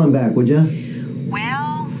him I'll call him back, would you?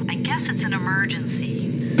 Well, I guess it's an emergency.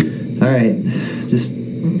 All right, just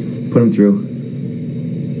put him through.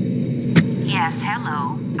 Yes,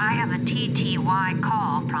 hello. I have a TTY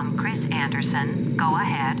call from Chris Anderson. Go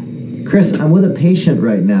ahead. Chris, I'm with a patient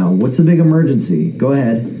right now. What's the big emergency? Go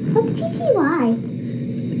ahead. What's TTY?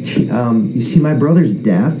 You see, my brother's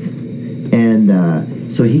deaf,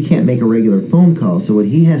 and so he can't make a regular phone call. So what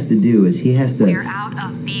he has to do is he has to... We're out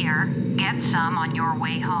of beer. Get some on your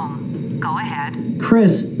way home. Go ahead.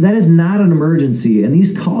 Chris, that is not an emergency, and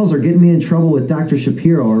these calls are getting me in trouble with Dr.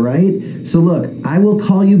 Shapiro, all right? So look, I will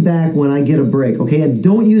call you back when I get a break, okay? And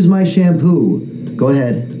don't use my shampoo. Go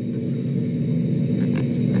ahead.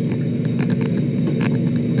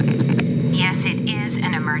 Yes, it is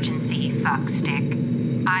an emergency, fuckstick.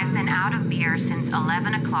 I've been out of beer since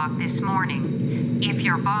 11 o'clock this morning. If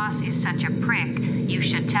your boss is such a prick, you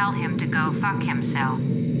should tell him to go fuck himself.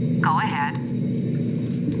 Go ahead.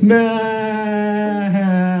 Well,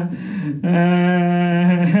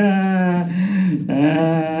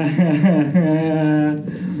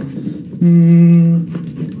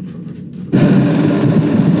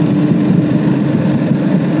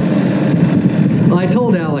 I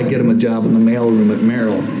told Al I'd get him a job in the mailroom at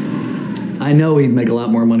Merrill. I know he'd make a lot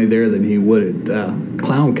more money there than he would at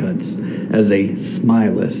Clown Cuts as a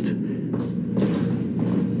smilist.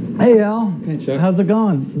 Hey, Al. Hey, Chuck. How's it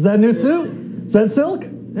going? Is that a new suit? Is that silk?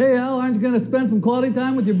 Hey, Al, aren't you going to spend some quality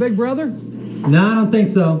time with your big brother? No, I don't think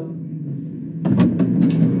so.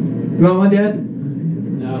 You want one, Dad?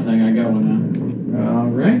 No, I think I got one now. All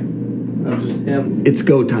right. I'll just have... It's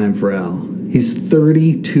go time for Al. He's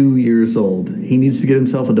 32 years old. He needs to get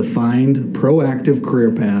himself a defined, proactive career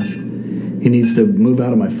path. He needs to move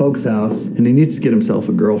out of my folks' house, and he needs to get himself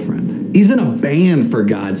a girlfriend. He's in a band, for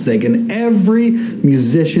God's sake, and every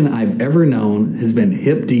musician I've ever known has been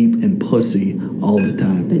hip deep in pussy all the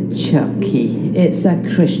time. But Chucky, it's a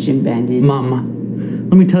Christian band, isn't it? Mama,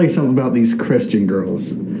 let me tell you something about these Christian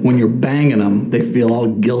girls. When you're banging them, they feel all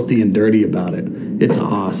guilty and dirty about it. It's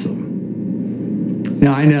awesome.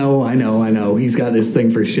 Now, I know, he's got this thing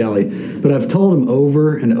for Shelley, but I've told him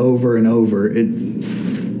over and over and over,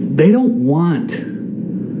 they don't want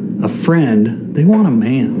a friend, they want a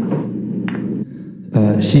man.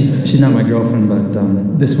 She's not my girlfriend, but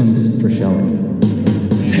this one's for Shelley.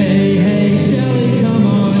 Hey, hey, Shelley, come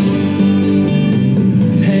on.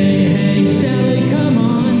 Hey, hey, Shelley, come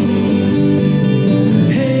on.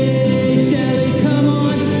 Hey, Shelley, come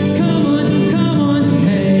on. Come on, come on.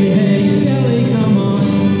 Hey, hey, Shelley, come on.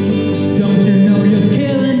 Don't you know you're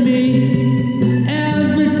killing me?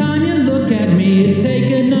 Every time you look at me, you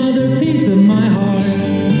take another piece of my heart.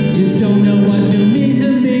 You don't know what you mean to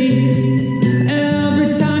me.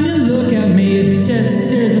 Every time you look at me, it just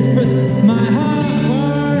tears my heart.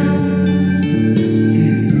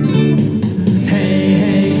 Hey,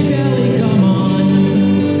 hey, Shelley, come on.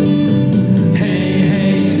 Hey,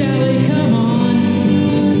 hey, Shelley, come on.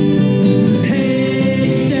 Hey,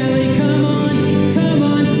 Shelley, come on. Come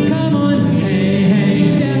on, come on. Hey,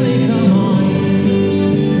 hey, Shelley, come on.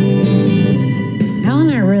 Al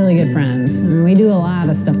and I are really good friends, and we do a lot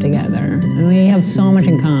of stuff together, and we have so much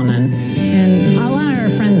in common. And a lot of our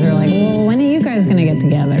friends are like, well, when are you guys gonna get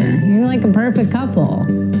together? You're like a perfect couple.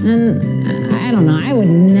 And I don't know, I would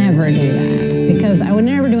never do that, because I would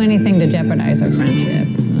never do anything to jeopardize our friendship.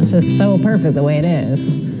 It's just so perfect the way it is.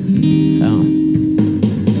 So.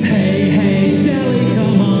 Hey, hey, Shelley,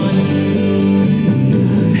 come on.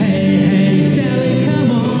 Hey, hey, Shelley,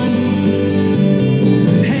 come on.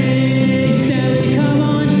 Hey, Shelley, come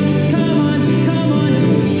on. Come on, come on.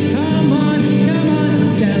 Come on, come on.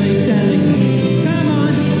 Shelley, Shelley. Come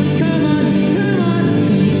on, come on, come on.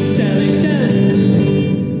 Shelley, Shelley.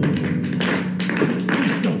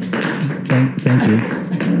 Thank you.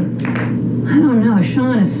 I don't know,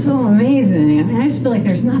 Sean is so amazing. I mean, I just feel like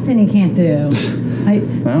there's nothing he can't do.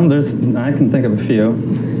 Well, I can think of a few.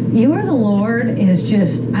 You Are the Lord is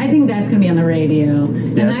just, I think that's going to be on the radio.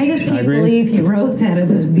 And Yes, I just I can't agree. believe he wrote that.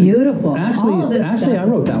 It's just beautiful. All of this Actually, stuff I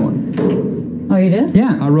wrote that one. Oh, you did?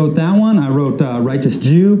 Yeah, I wrote that one. I wrote Righteous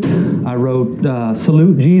Jew. I wrote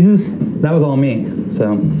Salute Jesus. That was all me.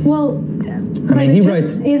 So. Well, but mean, it he just,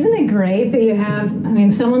 writes- isn't it great that you have, I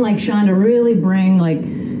mean, someone like Sean to really bring, like,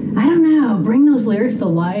 I don't know, bring those lyrics to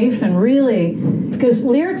life and really, because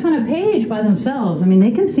lyrics on a page by themselves, I mean,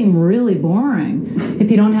 they can seem really boring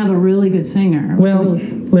if you don't have a really good singer. Well,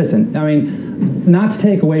 listen, I mean, not to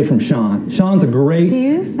take away from Sean. Sean's a great... Do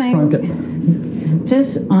you think,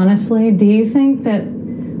 just honestly, do you think that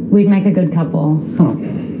we'd make a good couple. Oh.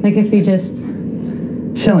 Like if you just...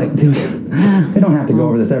 Shelley, we don't have to go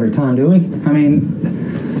over this every time, do we? I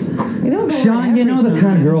mean, We don't go Sean, you know the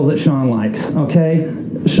kind of girls that Sean likes, okay?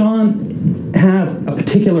 Sean has a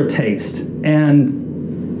particular taste, and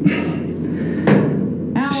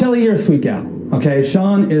Shelley, you're a sweet gal, okay?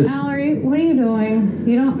 Sean is... Al, what are you doing?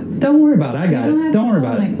 You don't... Don't worry about it, I got it. Don't worry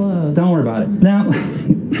about it. Don't worry about it. Now,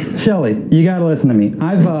 Shelley, you gotta listen to me.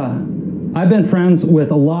 I've been friends with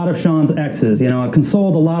a lot of Sean's exes. You know, I've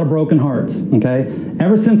consoled a lot of broken hearts, okay?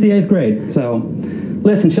 Ever since the 8th grade. So,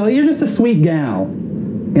 listen, Shelley, you're just a sweet gal.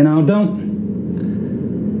 You know, don't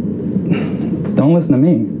listen to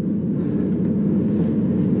me.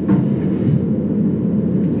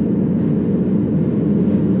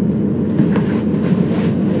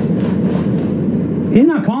 He's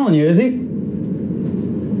not calling you, is he?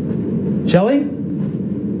 Shelley?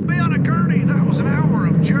 Be on a gurney, that was an hour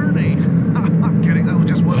of journey. I'm kidding, that was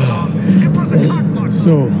just one song. It was a cockblock.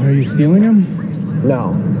 So, are you stealing him?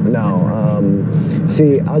 No.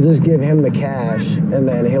 See, I'll just give him the cash, and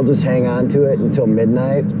then he'll just hang on to it until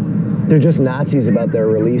midnight. They're just Nazis about their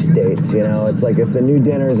release dates, you know? It's like if the new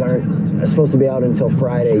dinners aren't supposed to be out until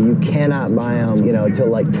Friday, you cannot buy them, you know, till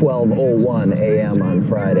like 12:01 a.m. on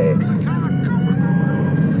Friday.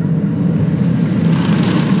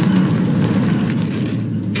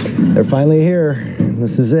 They're finally here.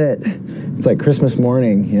 This is it. It's like Christmas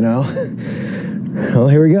morning, you know? Well,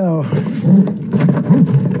 here we go.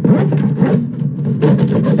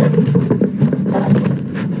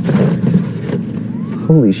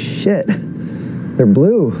 Holy shit. They're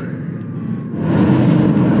blue.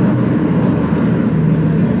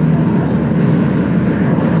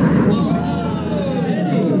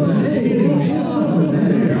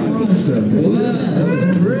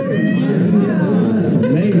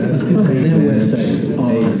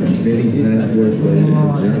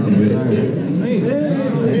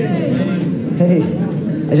 Hey,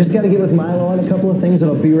 I just got to get with Milo on a couple of things,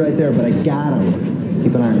 and I'll be right there, but I got him.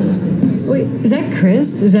 Keep an eye on those things. Wait, is that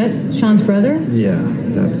Chris? Is that Sean's brother? Yeah,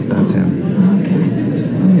 that's him. Okay.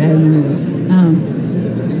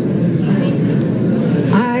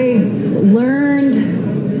 I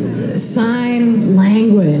learned sign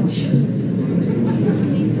language.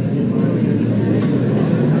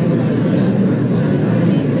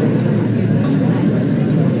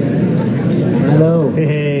 Hello.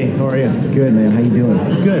 Hey, how are you? Good, man. How you doing?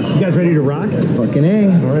 Good. You guys ready to rock? Fucking A.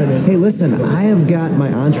 All right, man. Hey, listen, I have got my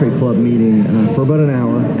entree club meeting for about an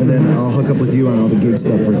hour, and then I'll hook up with you on all the gig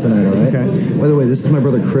stuff for tonight, all right? Okay. By the way, this is my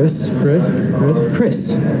brother Chris. Chris?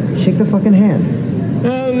 Chris, shake the fucking hand.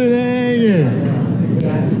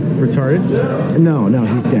 Retarded? No,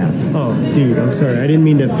 he's deaf. Oh, dude, I'm sorry. I didn't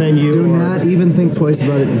mean to offend you. Do not even think twice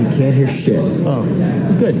about it. He can't hear shit. Oh,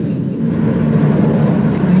 good.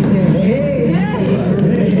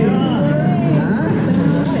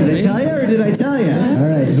 Did I tell you or did I tell you? All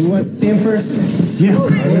right, who wants to see him first? Yeah. All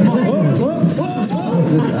right,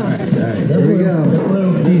 here we go.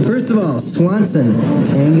 First of all, Swanson,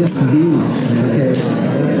 Angus beef. Okay.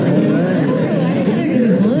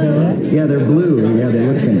 Yeah, they're blue. Yeah, they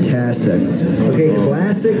look fantastic. Okay,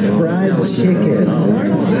 classic fried chicken.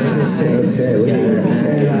 Okay, look at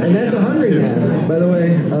that. And that's a Hungry Man. By the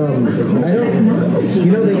way,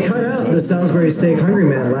 they cut out the Salisbury Steak Hungry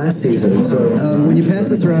Man last season. So when you pass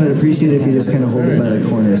this around, I'd appreciate it if you just kind of hold it by the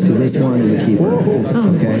corners, because this one is a keeper.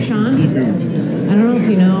 Okay. Sean, I don't know if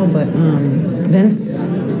you know, but Vince,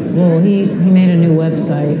 he made a new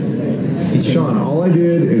website. Sean, all I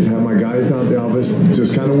did is have my guys down at the office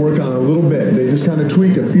just kind of work on it a little bit. They just kind of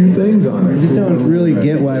tweaked a few things on it. I just don't really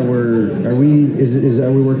get why are we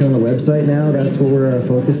working on the website now? That's what our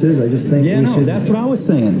focus is? I just think we should... that's what I was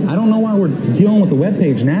saying. I don't know why we're dealing with the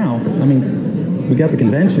webpage now. I mean, we got the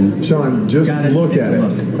convention. Sean, just look at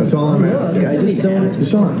it. That's all I'm asking. I just don't...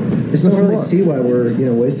 Sean, I just don't really see why we're,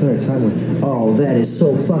 wasting our time with... Oh, that is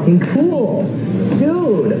so fucking cool.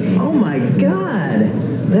 Dude, oh my God.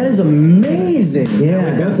 That is amazing.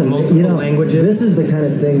 Yeah, that's multiple languages. This is the kind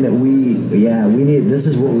of thing that we need. This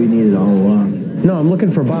is what we needed all along. No, I'm looking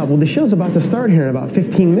for Bob. Well, the show's about to start here in about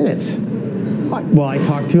 15 minutes. Well, I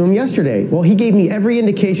talked to him yesterday. Well, he gave me every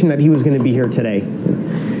indication that he was going to be here today.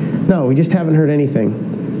 No, we just haven't heard anything.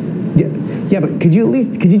 Yeah, but could you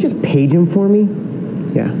just page him for me?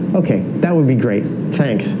 Yeah, okay, that would be great.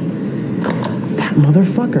 Thanks. That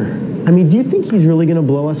motherfucker. I mean, do you think he's really going to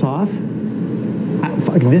blow us off?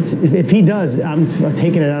 If he does, I'm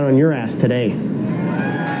taking it out on your ass today.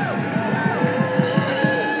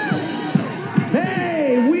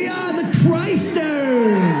 Hey, we are the Christers!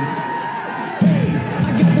 Hey,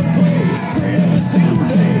 I got to pray every single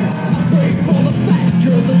day. I pray for the fat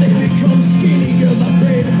girls that they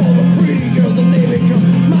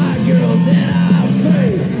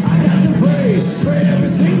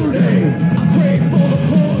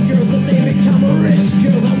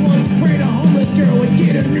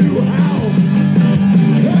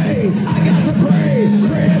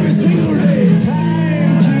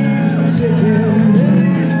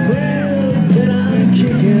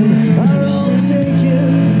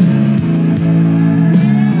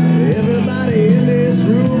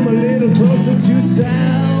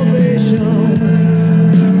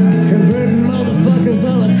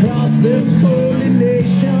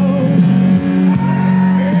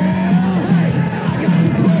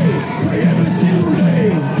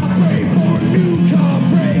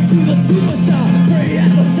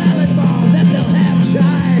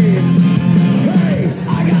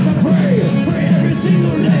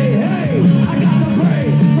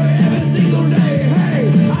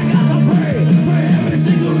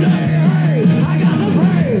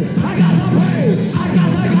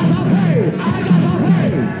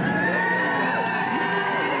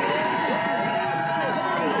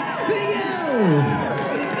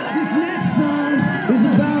This next song is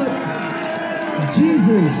about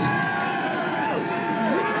Jesus.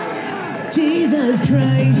 Jesus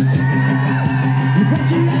Christ, you brought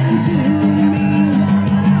your light into me,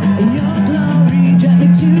 and your glory dropped me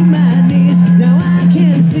to my knees. Now I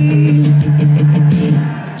can see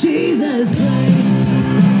Jesus Christ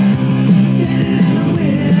standing at the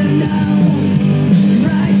window.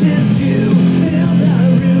 Righteous Jew, fill the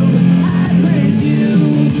room. I praise you.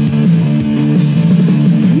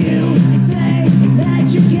 You say that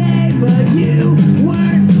you're gay, but you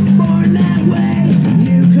weren't born that way.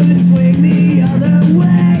 You could swing the other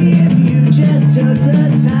way if you just took the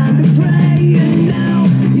time to pray. And now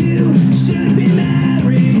you should be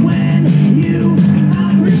married when you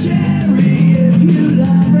are cherry. If you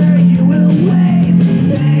love her, you will wait.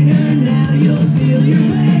 Bang her now, you'll seal your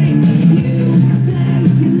fate. You say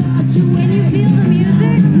you lost your way. Can you feel the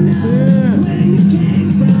music? No, where you came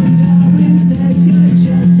from, Darwin says you're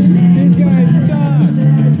just an egg. But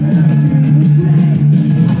says the food was great.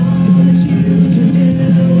 All that you can do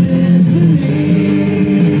is believe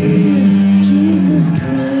Jesus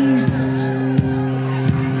Christ.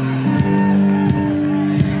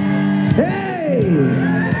 Hey!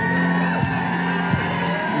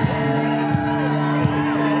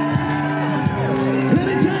 Let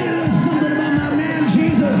me tell you a little something about my man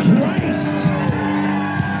Jesus Christ.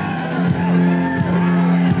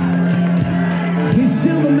 He's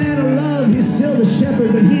still the man of love, he's still the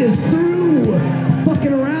shepherd, but he is through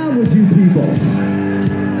fucking around with you people.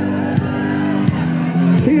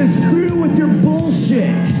 He is through with your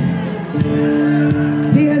bullshit.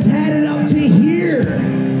 He has had it up to here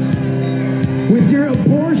with your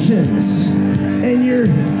abortions and your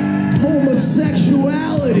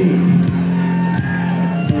homosexuality.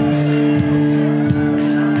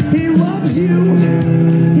 He loves you.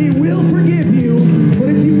 He will forgive you. But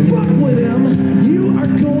if you fuck with him, you are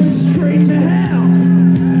going straight to hell.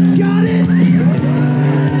 Got it?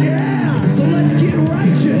 Yeah, so let's get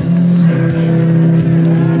righteous.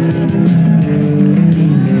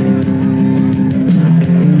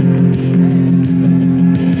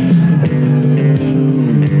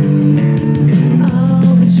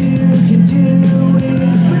 All that you can do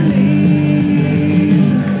is believe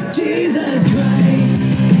Jesus Christ.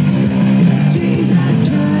 Jesus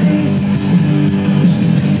Christ.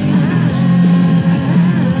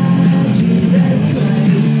 Jesus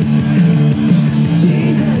Christ.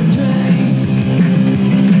 Jesus Christ.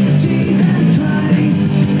 Jesus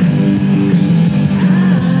Christ.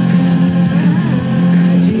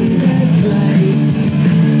 Jesus Christ.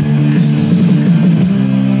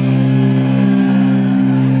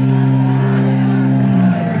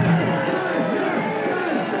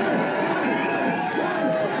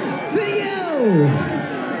 Theo!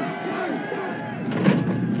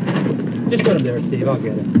 Just put him there, Steve. I'll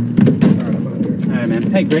get it. All right, I'm out of here. All right, man.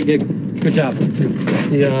 Hey, great gig. Good job.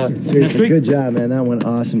 See you next Seriously, week. good job, man. That went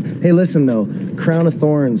awesome. Hey, listen though, Crown of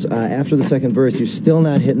Thorns. After the second verse, you're still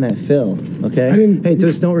not hitting that fill. Okay. I didn't- Hey,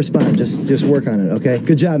 just don't respond. Just work on it. Okay.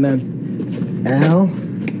 Good job, man. Al,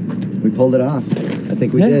 we pulled it off. I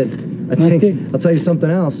think we Yeah. did. I Nice think. gig. I'll tell you something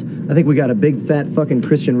else. I think we got a big fat fucking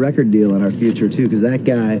Christian record deal in our future too, because that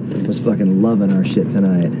guy was fucking loving our shit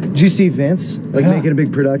tonight. Did you see Vince like Yeah. making a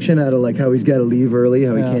big production out of like how he's got to leave early,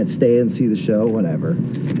 how he Yeah. can't stay and see the show, whatever.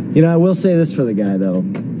 You know, I will say this for the guy though.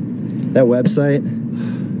 That website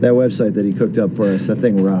that he cooked up for us, that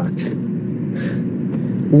thing rocked.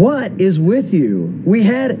 What is with you?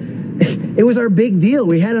 It was our big deal.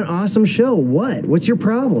 We had an awesome show. What? What's your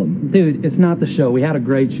problem? Dude, it's not the show. We had a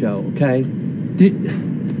great show, okay?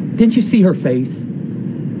 Didn't you see her face?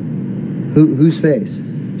 Whose face?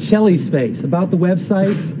 Shelly's face. About the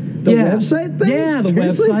website. The Yeah. website thing? Yeah, the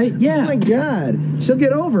Seriously? website. Yeah. Oh my God. She'll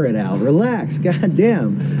get over it, Al. Relax. God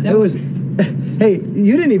damn. That It was. Hey,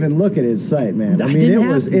 you didn't even look at his site, man. I mean, didn't it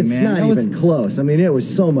have was. to, It's man. not That was- even close. I mean, it was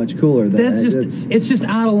so much cooler than That's that. just, it's just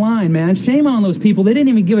out of line, man. Shame on those people. They didn't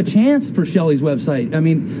even give a chance for Shelly's website. I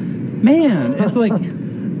mean, man, it's like, what?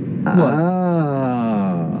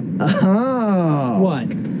 What?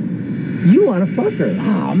 You want to fuck her?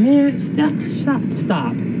 Oh, man,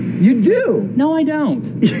 stop. You do? No, I don't.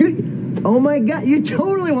 Oh my God, you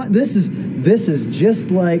totally want. This This is just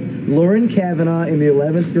like Lauren Kavanaugh in the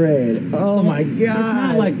 11th grade. Oh my God. It's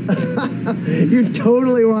not like... You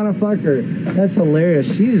totally want to fuck her. That's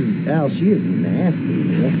hilarious. She is nasty.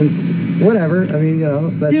 Whatever. I mean, you know,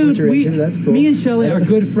 that's what you're into. That's cool. Me and Shelly are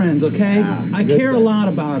good friends, okay? I care a lot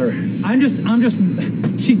about her.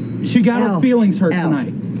 She got her feelings hurt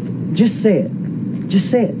tonight. Just say it. Just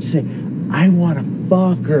say it. Just say, I want to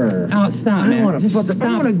fuck her. Oh, stop, man. I want to fuck her.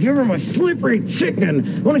 I want to give her my slippery chicken.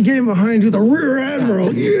 I want to get him behind to the rear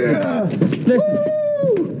admiral. Yeah. Listen.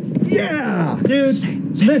 Woo! Yeah. Dude,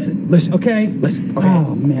 listen. Okay? Listen. Okay.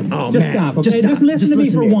 Oh, man. Oh, just man. stop, okay? Just stop. Just listen to me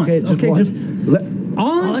for once. Okay, just once.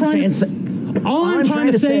 All I'm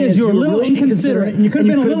trying to say is you're a little inconsiderate, and you could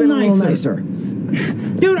have been a little nicer.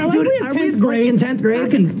 Dude, I was in 10th grade. In 10th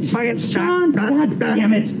grade? Fucking Sean, God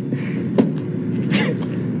damn it.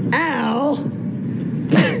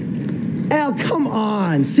 Al, come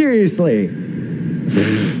on. Seriously.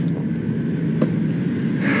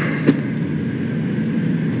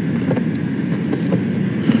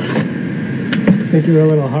 Think you were a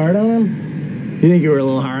little hard on him? You think you were a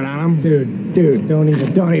little hard on him? Dude, don't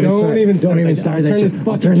even start that shit.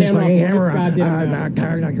 I'll turn this fucking camera on.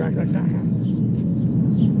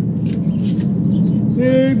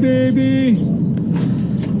 Hey, baby.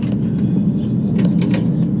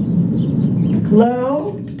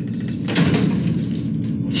 Hello?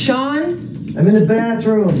 Sean? I'm in the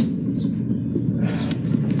bathroom.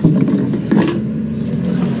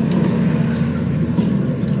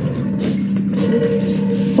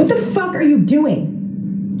 What the fuck are you doing?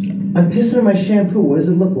 I'm pissing in my shampoo. What does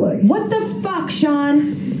it look like? What the fuck,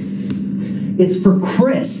 Sean? It's for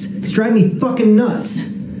Chris. He's driving me fucking nuts.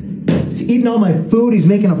 He's eating all my food. He's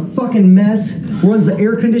making a fucking mess. Runs the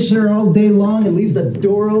air conditioner all day long and leaves the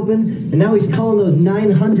door open. And now he's calling those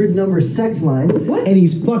 900 number sex lines. What? And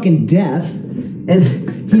he's fucking deaf. And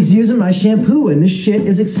he's using my shampoo. And this shit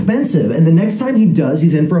is expensive. And the next time he does,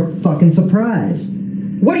 he's in for a fucking surprise.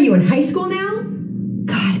 What are you, in high school now?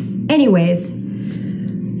 God. Anyways.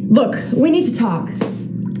 Look, we need to talk.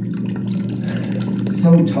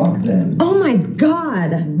 So talk then. Oh my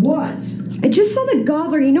God. What? I just saw the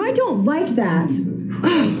gobbler. You know I don't like that.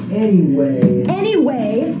 Anyway,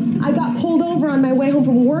 I got pulled over on my way home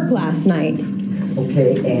from work last night.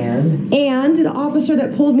 Okay, and? And the officer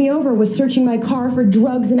that pulled me over was searching my car for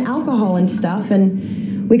drugs and alcohol and stuff,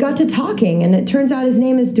 and we got to talking, and it turns out his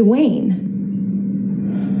name is Dwayne.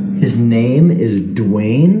 His name is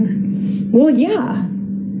Dwayne? Well, yeah.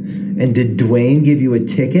 And did Dwayne give you a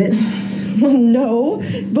ticket? Well, no,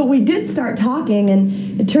 but we did start talking,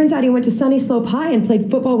 and it turns out he went to Sunny Slope High and played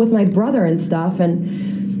football with my brother and stuff, and,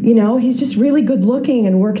 you know, he's just really good looking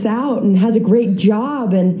and works out and has a great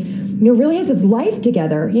job and, you know, really has his life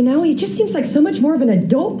together, you know? He just seems like so much more of an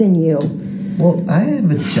adult than you. Well, I have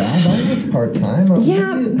a job. I work part-time.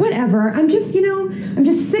 Yeah, whatever. I'm just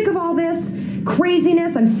sick of all this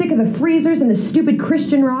craziness. I'm sick of the freezers and the stupid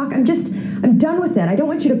Christian rock. I'm done with it. I don't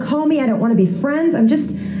want you to call me. I don't want to be friends.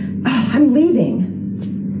 I'm leaving.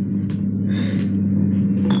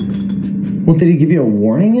 Well, did he give you a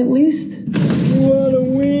warning at least? What a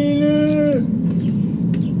wiener!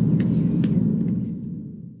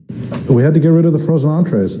 We had to get rid of the frozen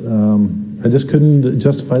entrees. I just couldn't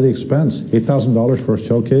justify the expense. $8,000 for a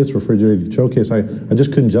showcase, refrigerated showcase. I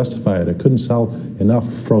just couldn't justify it. I couldn't sell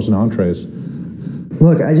enough frozen entrees.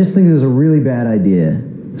 Look, I just think this is a really bad idea.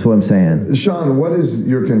 That's what I'm saying. Sean, what is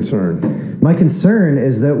your concern? My concern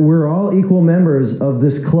is that we're all equal members of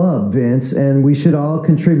this club, Vince, and we should all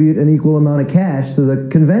contribute an equal amount of cash to the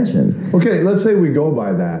convention. Okay, let's say we go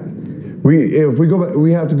by that. If we go by,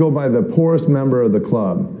 we have to go by the poorest member of the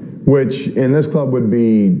club, which in this club would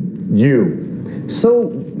be you. So,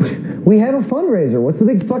 we have a fundraiser. What's the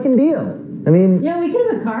big fucking deal? I mean... Yeah, we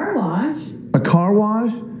could have a car wash. A car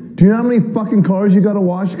wash? Do you know how many fucking cars you gotta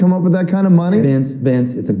wash to come up with that kind of money?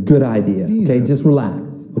 Vince, it's a good idea. Jesus. Okay, just relax.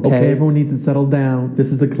 Okay, everyone needs to settle down.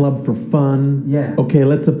 This is a club for fun. Yeah. Okay,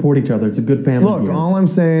 let's support each other. It's a good family. Look, all I'm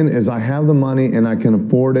saying is I have the money and I can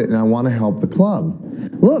afford it and I want to help the club.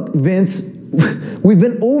 Look, Vince, we've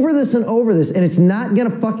been over this and it's not gonna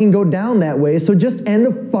fucking go down that way, so just end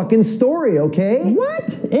the fucking story, okay?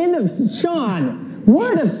 What? End of... Sean!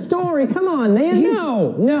 What? End of story. Come on, man.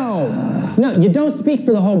 No, you don't speak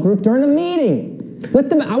for the whole group during a meeting. Let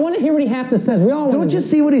them. I want to hear what he half to says. We all don't you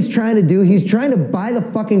see what he's trying to do? He's trying to buy the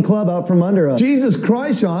fucking club out from under us. Jesus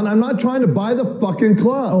Christ, Sean! I'm not trying to buy the fucking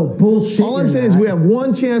club. Oh, bullshit! All I'm saying is we have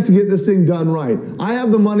one chance to get this thing done right. I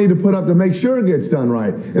have the money to put up to make sure it gets done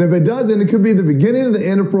right. And if it doesn't, it could be the beginning of the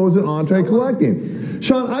end of frozen entree collecting.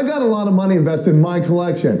 Sean, I got a lot of money invested in my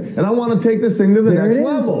collection, and I want to take this thing to the next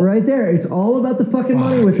level. Right there. It's all about the fucking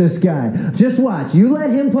money with this guy. Just watch. You let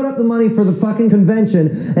him put up the money for the fucking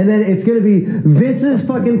convention, and then it's gonna be Vince's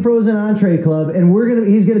fucking frozen entree club, and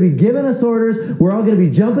he's gonna be giving us orders. We're all gonna be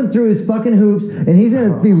jumping through his fucking hoops, and he's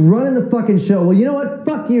gonna be running the fucking show. Well, you know what?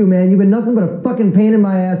 Fuck you, man. You've been nothing but a fucking pain in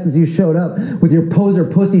my ass since you showed up with your poser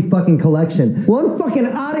pussy fucking collection. Well, I'm fucking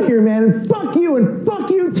out of here, man, and fuck you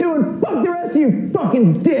too, and fuck the rest of you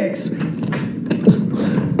fucking dicks.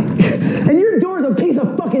 And your door's a piece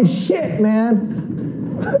of fucking shit, man.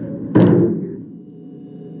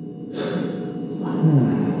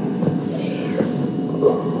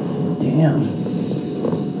 Damn.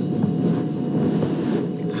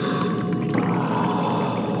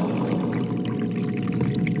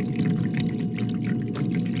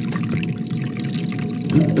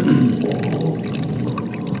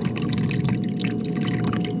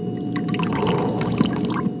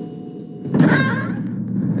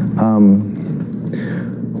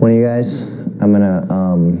 One of you guys, I'm gonna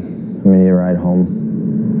need a ride home.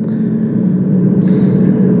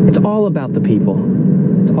 It's all about the people.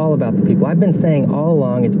 It's all about the people. I've been saying all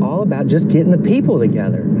along, it's all about just getting the people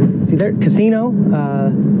together. See, there, Casino,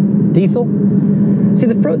 Diesel. See,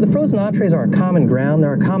 the frozen entrees are a common ground.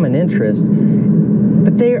 They're a common interest,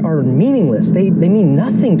 but they are meaningless. They mean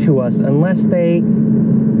nothing to us unless they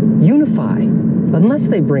unify, unless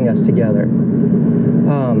they bring us together.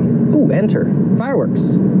 Ooh, enter.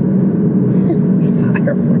 Fireworks.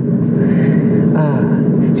 Fireworks.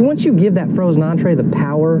 See, once you give that frozen entree the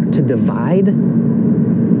power to divide,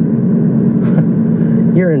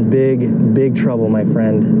 you're in big, big trouble, my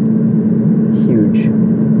friend. Huge.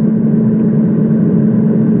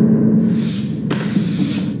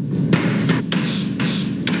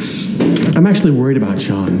 I'm actually worried about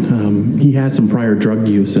Sean. He has some prior drug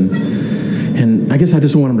use, and I guess I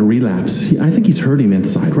just don't want him to relapse. I think he's hurting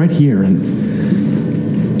inside, right here, and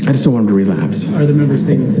I just don't want him to relapse. Are the members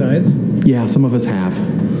taking sides? Yeah, some of us have.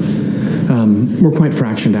 We're quite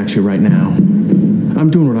fractioned, actually, right now. I'm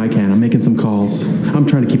doing what I can. I'm making some calls. I'm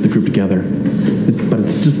trying to keep the group together, but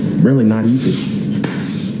it's just really not easy.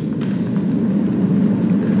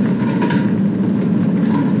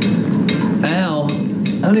 Al,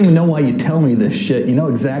 I don't even know why you tell me this shit. You know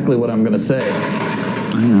exactly what I'm gonna say.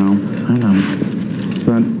 I know.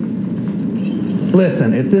 But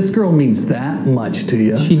listen, if this girl means that much to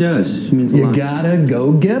you, she does. She means a lot. You gotta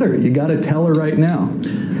go get her. You gotta tell her right now.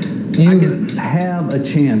 You have a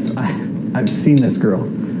chance. I've seen this girl.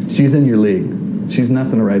 She's in your league. She's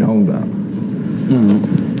nothing to write home about.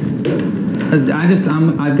 I've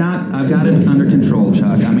got it under control,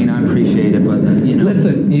 Chuck. I mean, I appreciate it, but you know.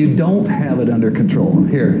 Listen, you don't have it under control.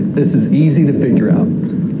 Here, this is easy to figure out.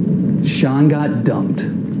 Sean got dumped.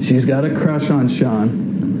 She's got a crush on Sean.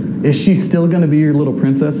 Is she still going to be your little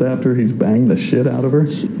princess after he's banged the shit out of her?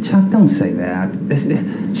 Chuck, don't say that.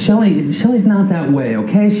 Shelley's not that way,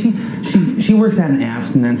 okay? She works at an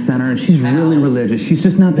abstinence center, and she's really religious. She's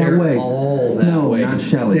just not that way. All that no, way. not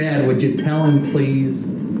Shelley. Dad, would you tell him, please?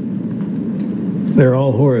 They're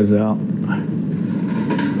all whores, Al.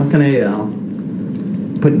 Fucking A, Al.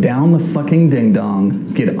 Put down the fucking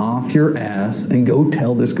ding-dong, get off your ass, and go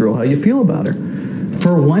tell this girl how you feel about her.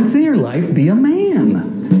 For once in your life, be a man.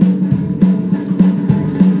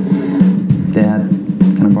 Dad,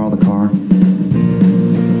 can I borrow the car?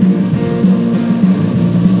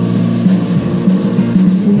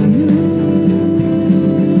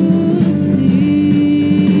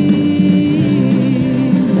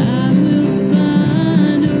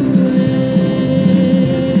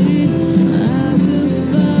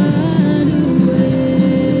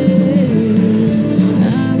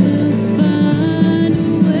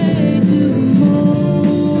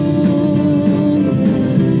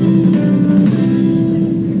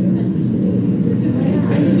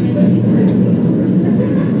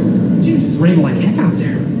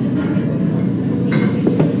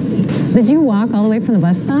 Did you walk all the way from the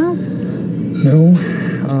bus stop? No,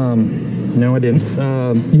 no, I didn't.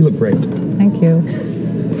 You look great. Thank you.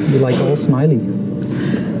 You like all smiley.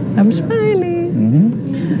 I'm smiley.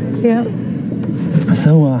 Mm-hmm. Yep.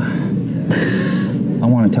 So, I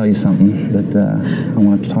want to tell you something that I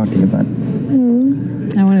wanted to talk to you about.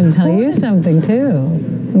 I wanted to tell you something too.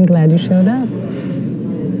 I'm glad you showed up.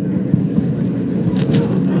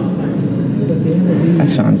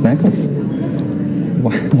 That's Sean's necklace.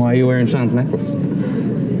 Why are you wearing Sean's necklace?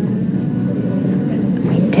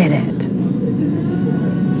 We did it.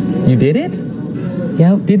 You did it?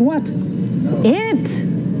 Yep. Did what? It.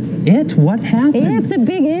 It? What happened? It, the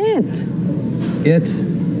big it. It.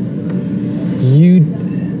 You.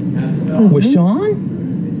 With Sean?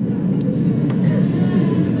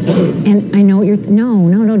 And I know what you're,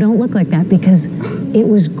 no, don't look like that, because it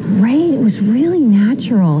was great. It was really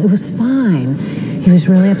natural. It was fine. He was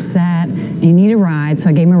really upset and he needed a ride, so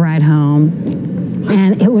I gave him a ride home.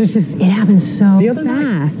 And it was just, it happened so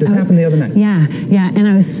fast. This happened the other night. Yeah, and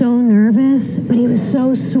I was so nervous, but he was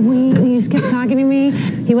so sweet. He just kept talking to me.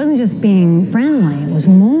 He wasn't just being friendly, it was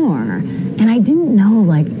more. And I didn't know,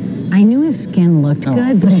 like, I knew his skin looked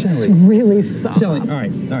good, but it's really soft. Shelly, all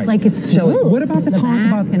right. Like it's Shelly, smooth. what about the talk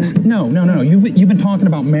about... No. You've been talking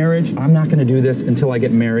about marriage. I'm not going to do this until I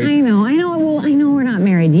get married. I know. Well, I know we're not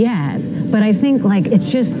married yet, but I think, like,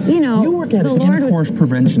 it's just, you know, You work at an intercourse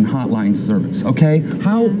prevention hotline service, okay?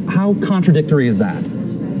 How contradictory is that?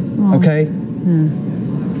 Well, okay?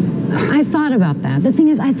 I thought about that. The thing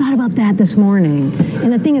is, I thought about that this morning.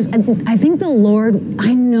 And the thing is, I think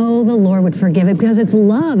I know the Lord would forgive it because it's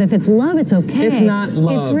love. If it's love, it's okay. It's not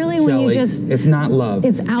love, It's really Shelley. when you just... It's not love.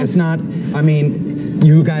 It's out... It's not, I mean,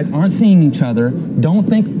 you guys aren't seeing each other. Don't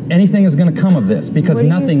think anything is going to come of this, because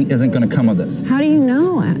nothing isn't going to come of this. How do you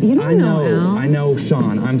know? You don't know, Al. I know,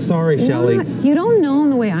 Sean. I'm sorry, Shelley. You don't know him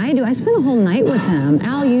the way I do. I spent a whole night with him.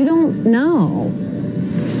 Al, you don't know.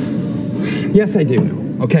 Yes, I do know.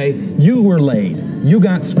 Okay, you were laid. You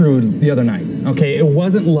got screwed the other night. Okay, it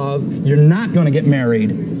wasn't love. You're not going to get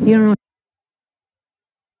married. You don't know what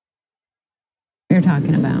you're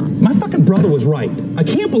talking about. My fucking brother was right. I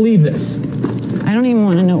can't believe this. I don't even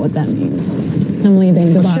want to know what that means. I'm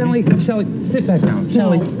leaving. Goodbye. Shelley, sit back down.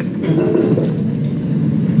 Shelley.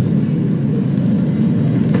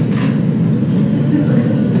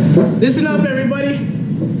 Listen up, everybody.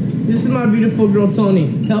 This is my beautiful girl, Tony.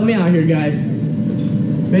 Help me out here, guys.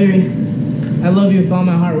 Baby, I love you with all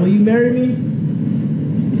my heart. Will you marry me?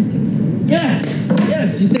 Yes!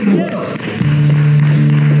 Yes, she said yes!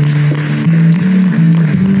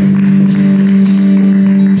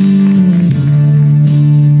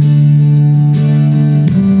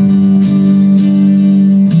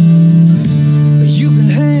 You can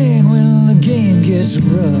hang when the game gets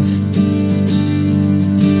rough.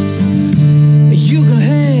 You can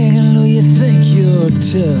hang and know you think you're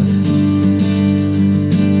tough.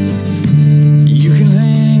 You can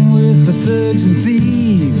hang with the thugs and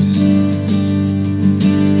thieves.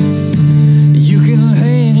 You can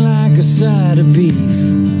hang like a side of beef.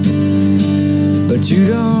 But you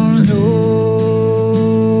don't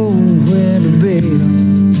know when to bail.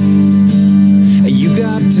 You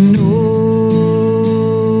got to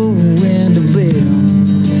know when to bail.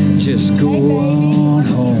 Just go on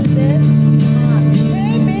home.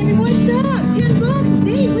 Hey, baby, what's up? $10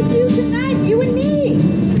 date with you tonight, you and me.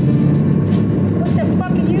 What the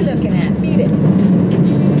fuck are you looking at? Beat it.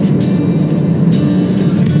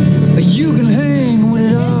 You can hang when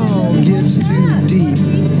it all gets too deep.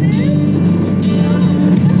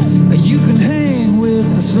 You can hang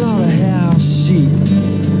with the slaughterhouse sheep.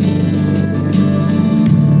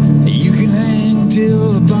 You can hang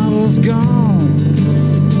till the bottle's gone.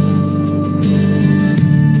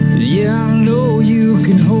 Yeah, I know you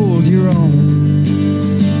can hold your own,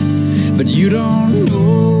 but you don't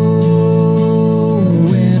know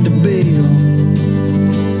when to bail.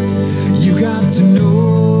 You got to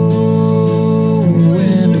know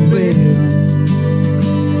when to bail.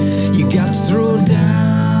 You got to throw it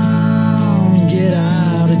down, get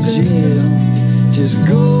out of jail. Just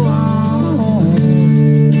go on home.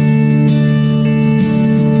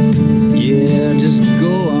 Yeah, just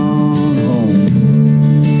go on home.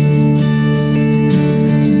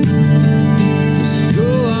 Just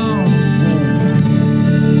go on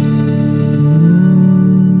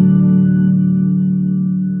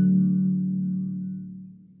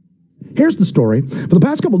Here's the story. For the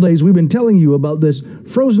past couple days, we've been telling you about this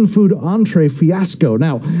frozen food entree fiasco.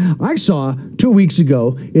 Now, I saw 2 weeks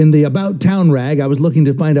ago in the About Town rag, I was looking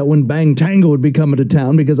to find out when Bang Tango would be coming to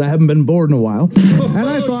town because I haven't been bored in a while. And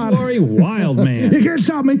I thought... You are a wild man. You can't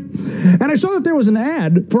stop me. And I saw that there was an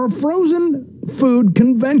ad for a frozen food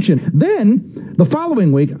convention. Then, the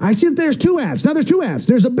following week, I see that there's two ads. Now, there's two ads.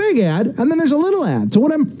 There's a big ad, and then there's a little ad. So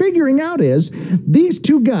what I'm figuring out is these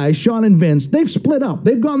two guys, Sean and Vince, they've split up.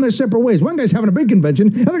 They've gone their separate ways. One guy's having a big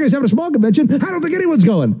convention. The other guy's having a small convention. I don't think anyone's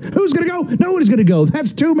going. Who's going to go? Nobody's going to go.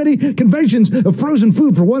 That's too many conventions of frozen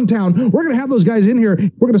food for one town. We're going to have those guys in here.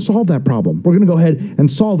 We're going to solve that problem. We're going to go ahead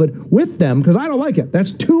and solve it with them because I don't like it.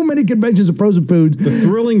 That's too many conventions of frozen food. The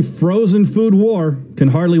thrilling frozen food war can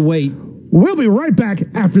hardly wait. We'll be right back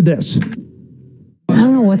after this. I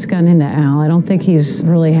don't know what's gotten into Al. I don't think he's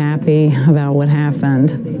really happy about what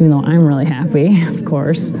happened, even though I'm really happy, of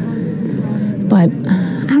course. But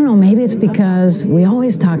don't know, maybe it's because we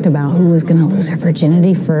always talked about who was going to lose her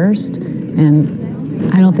virginity first,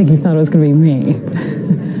 and I don't think he thought it was going to be me.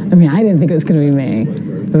 I mean, I didn't think it was going to be me,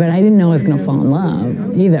 but I didn't know I was going to fall in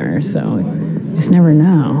love either, so you just never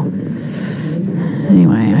know.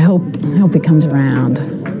 Anyway, I hope he comes around.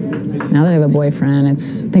 Now that I have a boyfriend,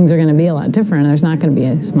 things are going to be a lot different. There's not going to be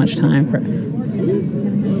as much time for...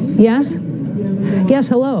 Yes? Yes,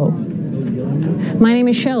 hello. My name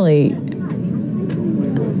is Shelley.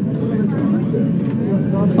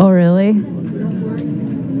 Oh, really?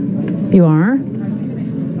 You are?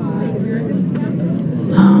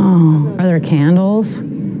 Oh, are there candles?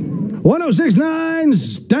 1069,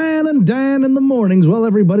 Stan and Dan in the mornings. Well,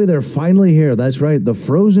 everybody, they're finally here. That's right. The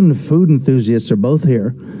frozen food enthusiasts are both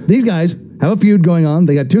here. These guys have a feud going on.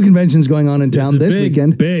 They got 2 conventions going on in town this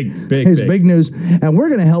weekend. It's big news. And we're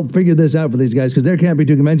going to help figure this out for these guys because there can't be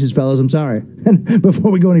 2 conventions, fellas. I'm sorry. And before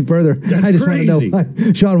we go any further, I just want to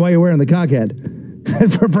know, Sean, why are you wearing the cockhead?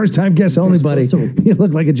 For first-time guest only, buddy. You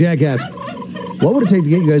look like a jackass. What would it take to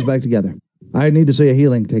get you guys back together? I need to see a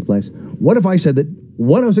healing take place. What if I said that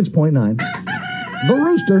 106.9, The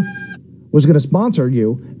Rooster, was going to sponsor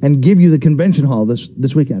you and give you the convention hall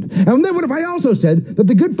this weekend? And then what if I also said that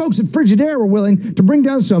the good folks at Frigidaire were willing to bring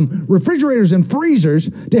down some refrigerators and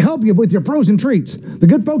freezers to help you with your frozen treats? The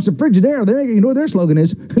good folks at Frigidaire, you know what their slogan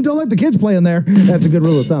is? Don't let the kids play in there. That's a good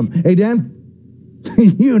rule of thumb. Hey, Dan?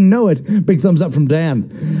 You know it. Big thumbs up from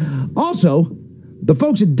Dan. Also, the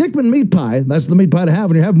folks at Dickman Meat Pie, that's the meat pie to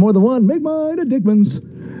have when you have more than one, make mine at Dickman's.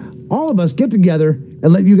 All of us get together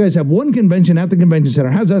and let you guys have one convention at the convention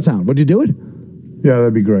center. How's that sound? Would you do it? Yeah,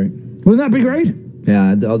 that'd be great. Wouldn't that be great?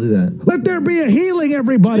 Yeah, I'll do that. Let there be a healing,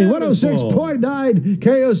 everybody. 106.9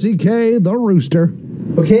 KOCK, The Rooster.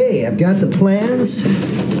 Okay, I've got the plans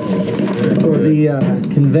for the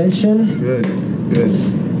convention. Good.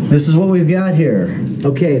 This is what we've got here.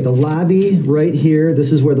 Okay, the lobby right here.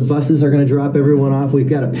 This is where the buses are going to drop everyone off. We've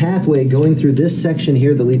got a pathway going through this section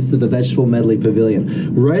here that leads to the Vegetable Medley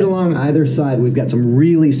Pavilion. Right along either side, we've got some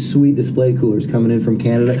really sweet display coolers coming in from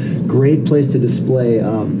Canada. Great place to display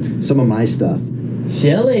some of my stuff.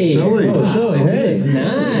 Shelley. Oh, Shelley, hey.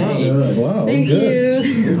 Nice. Wow. Thank you.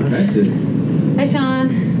 Hi, Sean.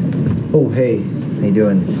 Oh, hey. How you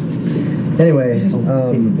doing? Anyway,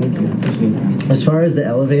 as far as the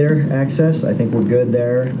elevator access, I think we're good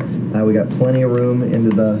there. We got plenty of room into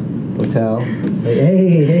the hotel.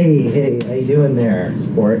 Hey, how you doing there,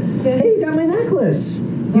 sport? Good. Hey, you got my necklace.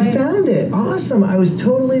 You found it. Awesome. I was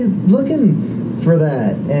totally looking for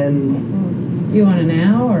that. And You want it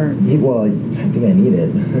now, or? well, I think I need it.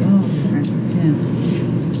 Oh, sorry. Yeah.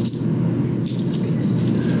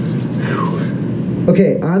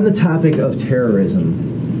 Okay, on the topic of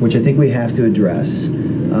terrorism, which I think we have to address. I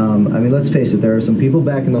mean, let's face it, there are some people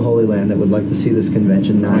back in the Holy Land that would like to see this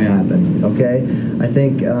convention not happen, okay? I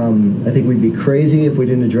think we'd be crazy if we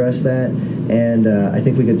didn't address that, and I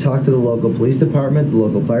think we could talk to the local police department, the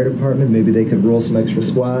local fire department, maybe they could roll some extra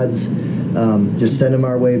squads, just send them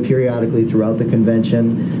our way periodically throughout the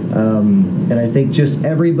convention, and I think just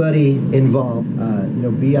everybody involved,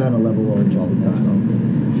 be on a level orange all the time.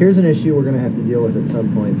 Here's an issue we're going to have to deal with at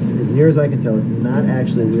some point. As near as I can tell, it's not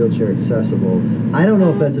actually wheelchair accessible. I don't know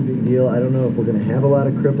if that's a big deal. I don't know if we're going to have a lot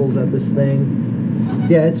of cripples at this thing.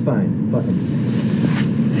 Yeah, it's fine. Fuck 'em.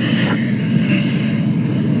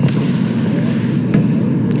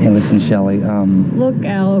 Hey, listen, Shelley. Look,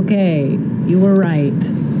 Al, okay, you were right.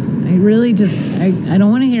 I really just, I don't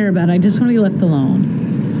want to hear about it. I just want to be left alone.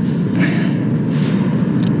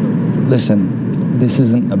 Listen, this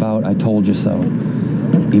isn't about I told you so.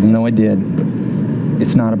 Even though I did,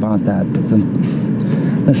 it's not about that.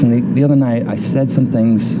 Listen, the other night I said some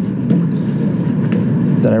things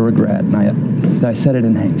that I regret, and I said it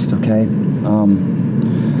in haste, okay?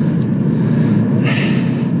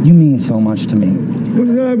 You mean so much to me.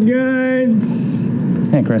 What's up, guys?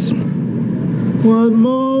 Hey, Chris. Want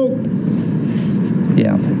smoke?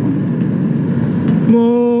 Yeah.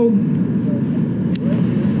 Smoke.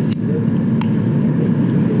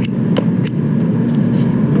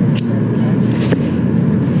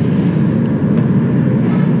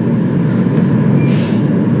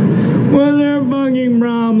 What's their fucking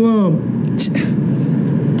problem?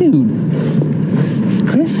 Dude.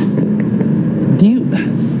 Chris?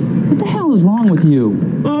 What the hell is wrong with you?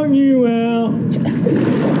 Fuck you, Al.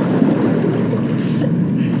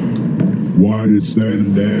 Why did Stan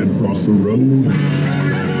and Dan cross the road?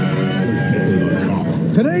 Get to the car.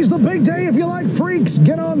 Today's the big day if you like freaks.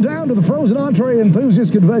 Get on down to the Frozen Entree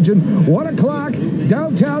Enthusiast Convention, 1 o'clock,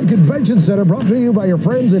 downtown Convention Center, brought to you by your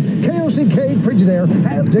friends at KOCK Frigidaire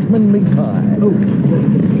and Dickman Meat Pie.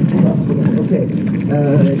 Okay,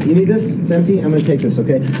 you need this? It's empty? I'm going to take this,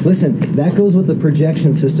 okay? Listen, that goes with the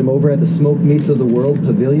projection system over at the Smoke Meats of the World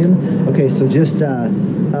Pavilion. Okay, so just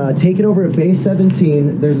take it over at Bay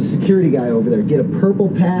 17. There's a security guy over there. Get a purple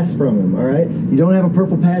pass from him, all right? You don't have a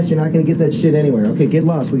purple pass, you're not going to get that shit anywhere. Okay, get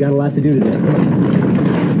lost. We got a lot to do today. Come on.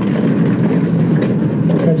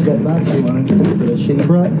 Catch that box you wanted for that shit you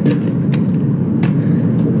brought.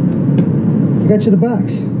 I got you the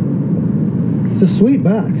box. It's a sweet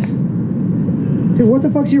box. Dude, what the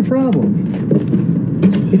fuck's your problem?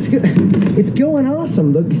 It's going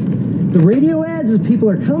awesome. The radio ads as people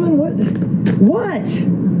are coming. What?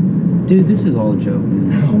 Dude, this is all a joke,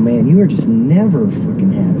 man. Oh man, you are just never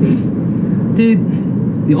fucking happy.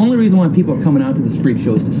 Dude, the only reason why people are coming out to this freak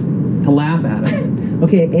show is to laugh at us.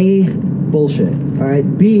 Okay, A, bullshit. All right.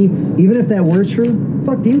 B, even if that were true,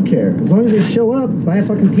 fuck do you care? As long as they show up, buy a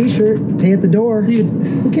fucking t-shirt, pay at the door. Dude,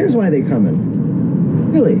 who cares why they coming?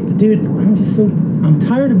 Really? Dude, I'm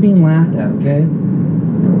tired of being laughed at, okay?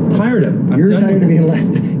 Tired of it. You're tired of being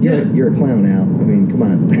laughed at. You're a clown, Al. I mean, come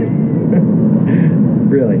on.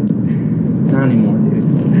 Really? Not anymore,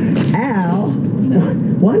 dude. Al?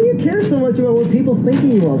 Why do you care so much about what people think of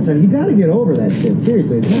you all the time? You gotta get over that shit.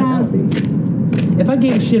 Seriously, it's not healthy. If I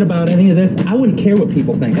gave a shit about any of this, I wouldn't care what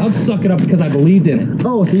people think. I'd suck it up because I believed in it.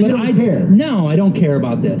 Oh, so you don't care? No, I don't care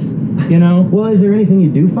about this. You know? Well, is there anything you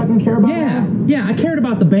do fucking care about? Yeah, I cared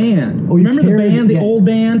about the band. Oh, you remember the band, the yeah. old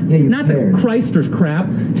band? Yeah, you Not cared. the Chrysters crap.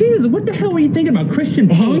 Jesus, what the hell were you thinking about? Christian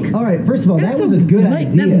punk? Hey, all right, first of all, That's that was a good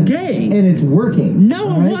idea. That's gay. And it's working.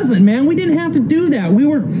 No, it wasn't, man. We didn't have to do that. We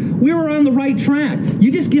were on the right track.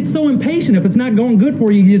 You just get so impatient if it's not going good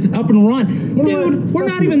for you, you just up and run. You know Dude, we're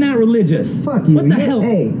Fuck not you. even that religious. Fuck you. What the hell?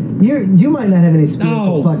 Hey, you might not have any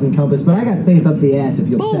spiritual fucking compass, but I got faith up the ass if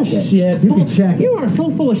you'll check it. Bullshit. You can check it. You are so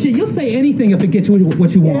full of shit. You'll say anything if it gets you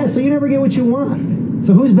what you want. Yeah, so you never get what you want.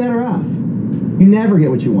 So who's better off? You never get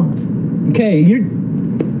what you want. Okay, you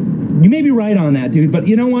may be right on that, dude, but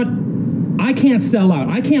you know what? I can't sell out.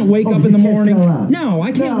 I can't wake up in the morning. Sell out. No,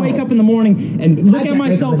 I can't wake up in the morning and look at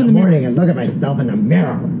myself in the mirror. and look at myself in the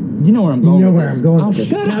mirror. You know where I'm going. You know with where this. I'm going Oh, with this.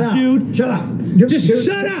 shut up, dude. Shut up. Just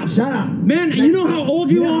shut up. Shut up. Man, you know how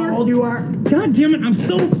old you are? How old you are? God damn it, I'm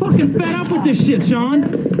so fucking fed up with this shit, Sean.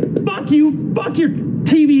 Fuck you. Fuck your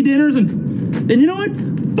TV dinners and you know what?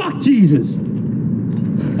 Fuck Jesus.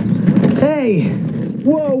 Hey.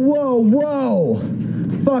 Whoa, whoa, whoa.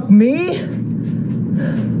 Fuck me?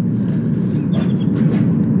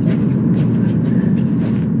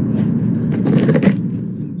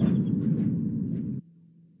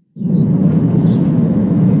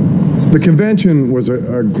 The convention was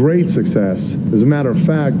a great success. As a matter of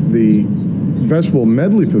fact, the Vegetable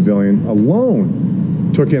Medley Pavilion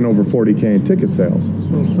alone took in over $40K in ticket sales.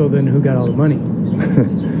 Well, so then who got all the money?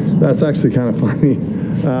 That's actually kind of funny.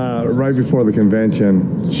 Right before the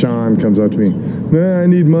convention, Sean comes up to me, man, I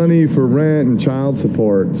need money for rent and child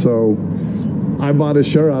support. So I bought a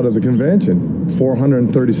share out of the convention,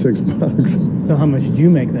 $436. So how much did you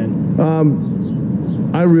make then?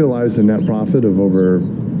 I realized a net profit of over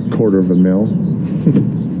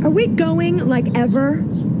 $250,000. Are we going like ever?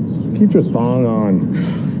 Keep your thong on.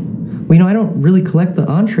 Well, I don't really collect the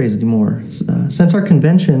entrees anymore. Since our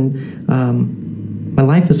convention, my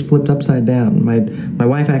life has flipped upside down. My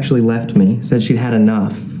wife actually left me, said she'd had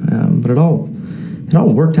enough, but it all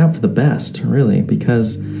worked out for the best, really,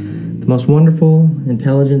 because the most wonderful,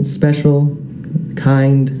 intelligent, special,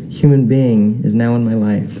 kind human being is now in my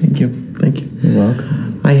life. Thank you. You're welcome.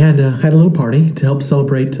 I had a little party to help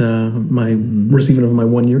celebrate my receiving of my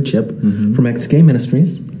 1-year chip from XK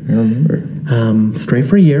Ministries. I remember. Stray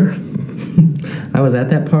for a year. I was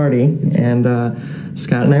at that party, and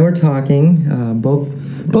Scott and I were talking, both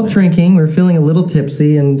drinking. We were feeling a little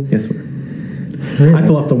tipsy, and yes, sir. I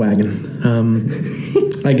fell off the wagon.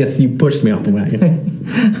 I guess you pushed me off the wagon.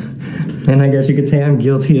 And I guess you could say I'm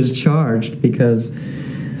guilty as charged because,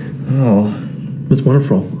 it was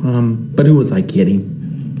wonderful. But who was I kidding?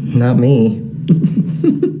 Not me.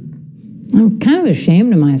 I'm kind of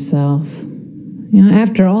ashamed of myself.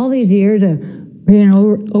 After all these years of being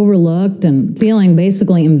overlooked and feeling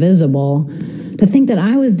basically invisible, to think that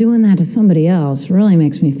I was doing that to somebody else really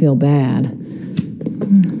makes me feel bad.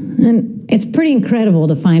 And it's pretty incredible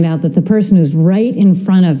to find out that the person who's right in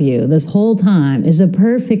front of you this whole time is a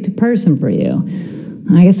perfect person for you.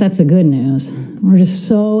 I guess that's the good news. We're just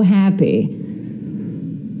so happy.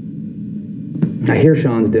 I hear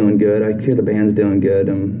Sean's doing good. I hear the band's doing good.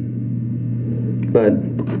 But,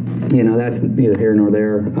 you know, that's neither here nor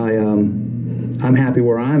there. I'm happy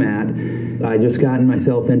where I'm at. I just gotten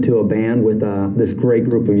myself into a band with this great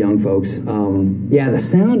group of young folks. Yeah, the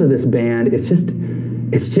sound of this band, it's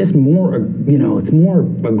just more, you know, it's more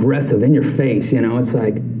aggressive, in your face, you know. It's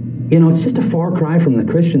like, you know, it's just a far cry from the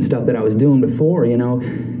Christian stuff that I was doing before, you know.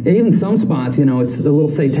 And even some spots, you know, it's a little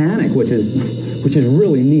satanic, which is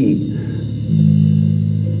really neat.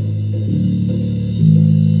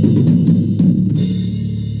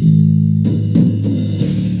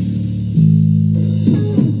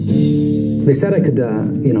 They said I could,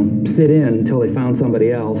 you know, sit in until they found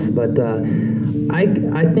somebody else, but I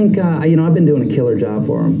think, you know, I've been doing a killer job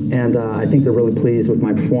for them, and I think they're really pleased with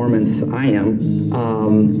my performance. I am,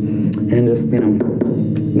 and just, you know,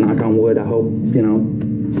 knock on wood, I hope, you know,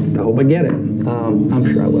 I hope I get it. I'm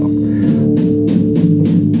sure I will.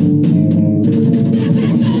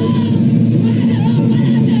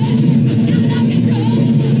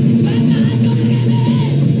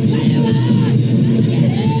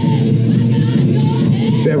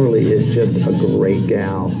 Just a great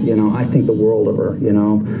gal, you know. I think the world of her, you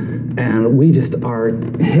know, and we just are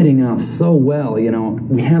hitting off so well, you know.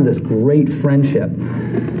 We have this great friendship,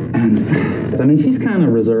 and I mean, she's kind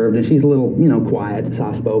of reserved and she's a little, you know, quiet,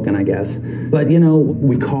 soft-spoken, I guess. But you know,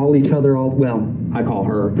 we call each other all, well, I call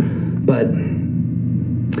her, but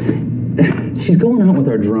she's going out with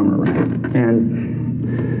our drummer, right? And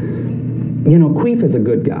you know, Queef is a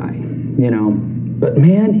good guy, you know. But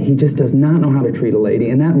man, he just does not know how to treat a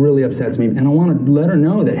lady, and that really upsets me. And I want to let her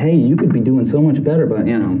know that, hey, you could be doing so much better, but,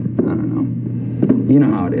 you know, I don't know. You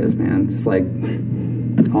know how it is, man. It's like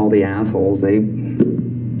all the assholes,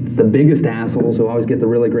 it's the biggest assholes who always get the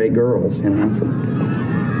really great girls, you know. So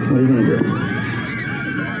what are you going to do?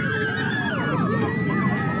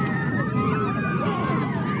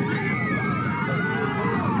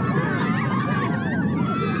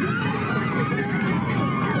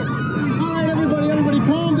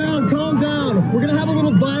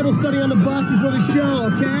 Bible study on the bus before the show,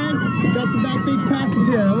 okay? Got some backstage passes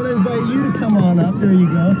here. I want to invite you to come on up. There you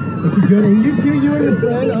go. Looking good. And you too, you and your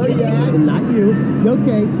friend. Oh, yeah. And not you.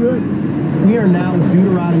 Okay, good. We are now with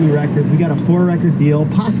Deuteronomy Records. We got a 4-record deal,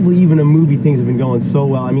 possibly even a movie. Things have been going so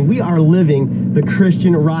well. I mean, we are living the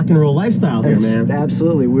Christian rock and roll lifestyle here, man.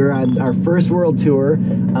 Absolutely. We're on our first world tour.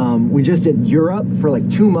 We just did Europe for like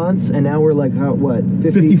 2 months, and now we're like, what,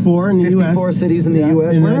 54 in the 54 US. Cities in the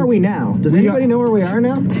US. Where are we now? Does anybody know where we are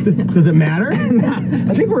now? Does it matter?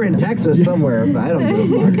 I think we're in Texas somewhere, but I don't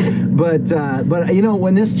give a fuck. But you know,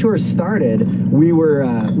 when this tour started, we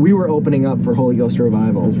were opening up for Holy Ghost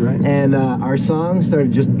Revival. That's right. And our songs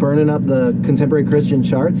started just burning up the contemporary Christian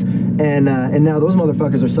charts, and now those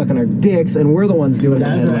motherfuckers are sucking our dicks, and we're the ones doing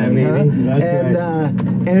that. That's right, baby. That's right.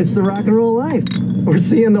 And it's the rock and roll life. We're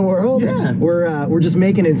seeing the world. Yeah. We're just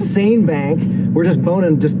making insane bank. We're just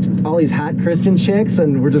boning just all these hot Christian chicks,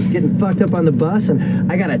 and we're just getting fucked up on the bus. And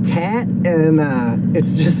I got a tat, and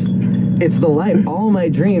it's the life. All my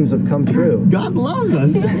dreams have come true. God loves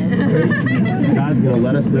us. God's gonna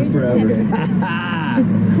let us live forever.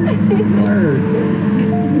 Word.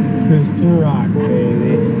 Christian rock,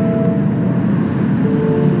 baby.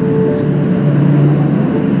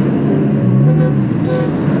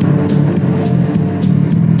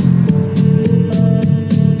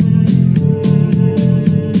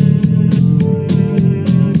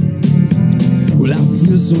 Well, I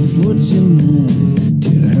feel so fortunate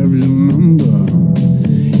to have your number.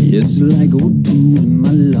 It's like O2 in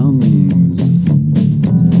my lungs.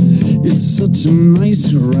 It's such a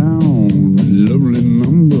nice, round, lovely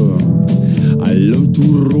number. I love to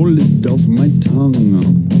roll it off my tongue.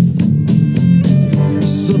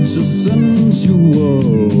 Such a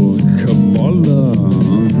sensual Kabbalah.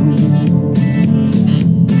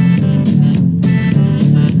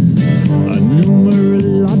 A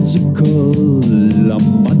numerological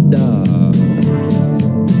lambada.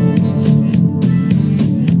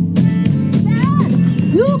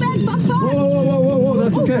 Whoa,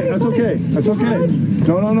 that's okay, that's okay, that's okay.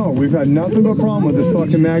 No, we've had nothing but problem with this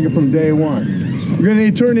fucking maggot from day one. We're gonna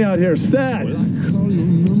need Turney out here. Stat!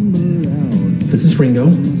 This is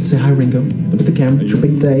Ringo. Say hi, Ringo. Look at the camera. It's your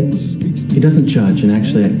big day. He doesn't judge, and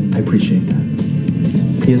actually, I appreciate that.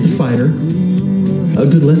 He is a fighter, a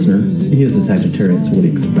good listener. He is a Sagittarius. What do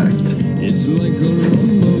you expect?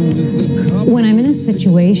 When I'm in a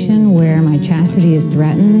situation where my chastity is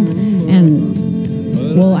threatened, and,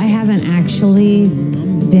 well, I haven't actually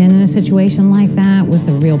been in a situation like that with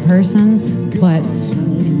a real person, but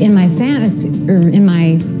in my fantasy, or in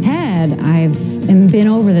my head, I've been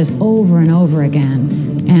over this over and over again.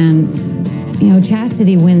 And, you know,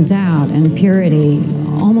 chastity wins out and purity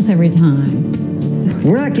almost every time.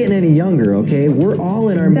 We're not getting any younger, okay? We're all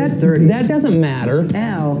in our mid-30s. That doesn't matter.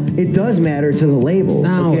 Al, it does matter to the labels,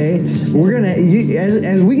 okay? We're gonna,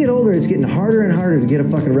 as we get older, it's getting harder and harder to get a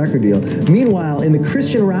fucking record deal. Meanwhile, in the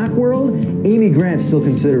Christian rock world, Amy Grant's still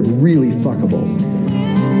considered really fuckable.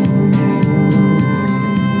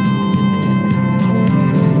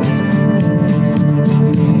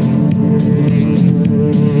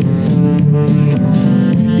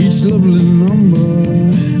 Each lovely number,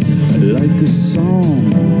 like a song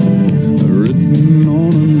written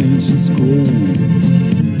on an ancient scroll.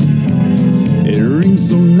 It rings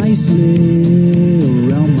so nicely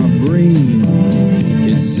around my brain.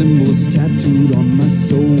 Its symbols tattooed on my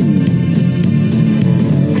soul.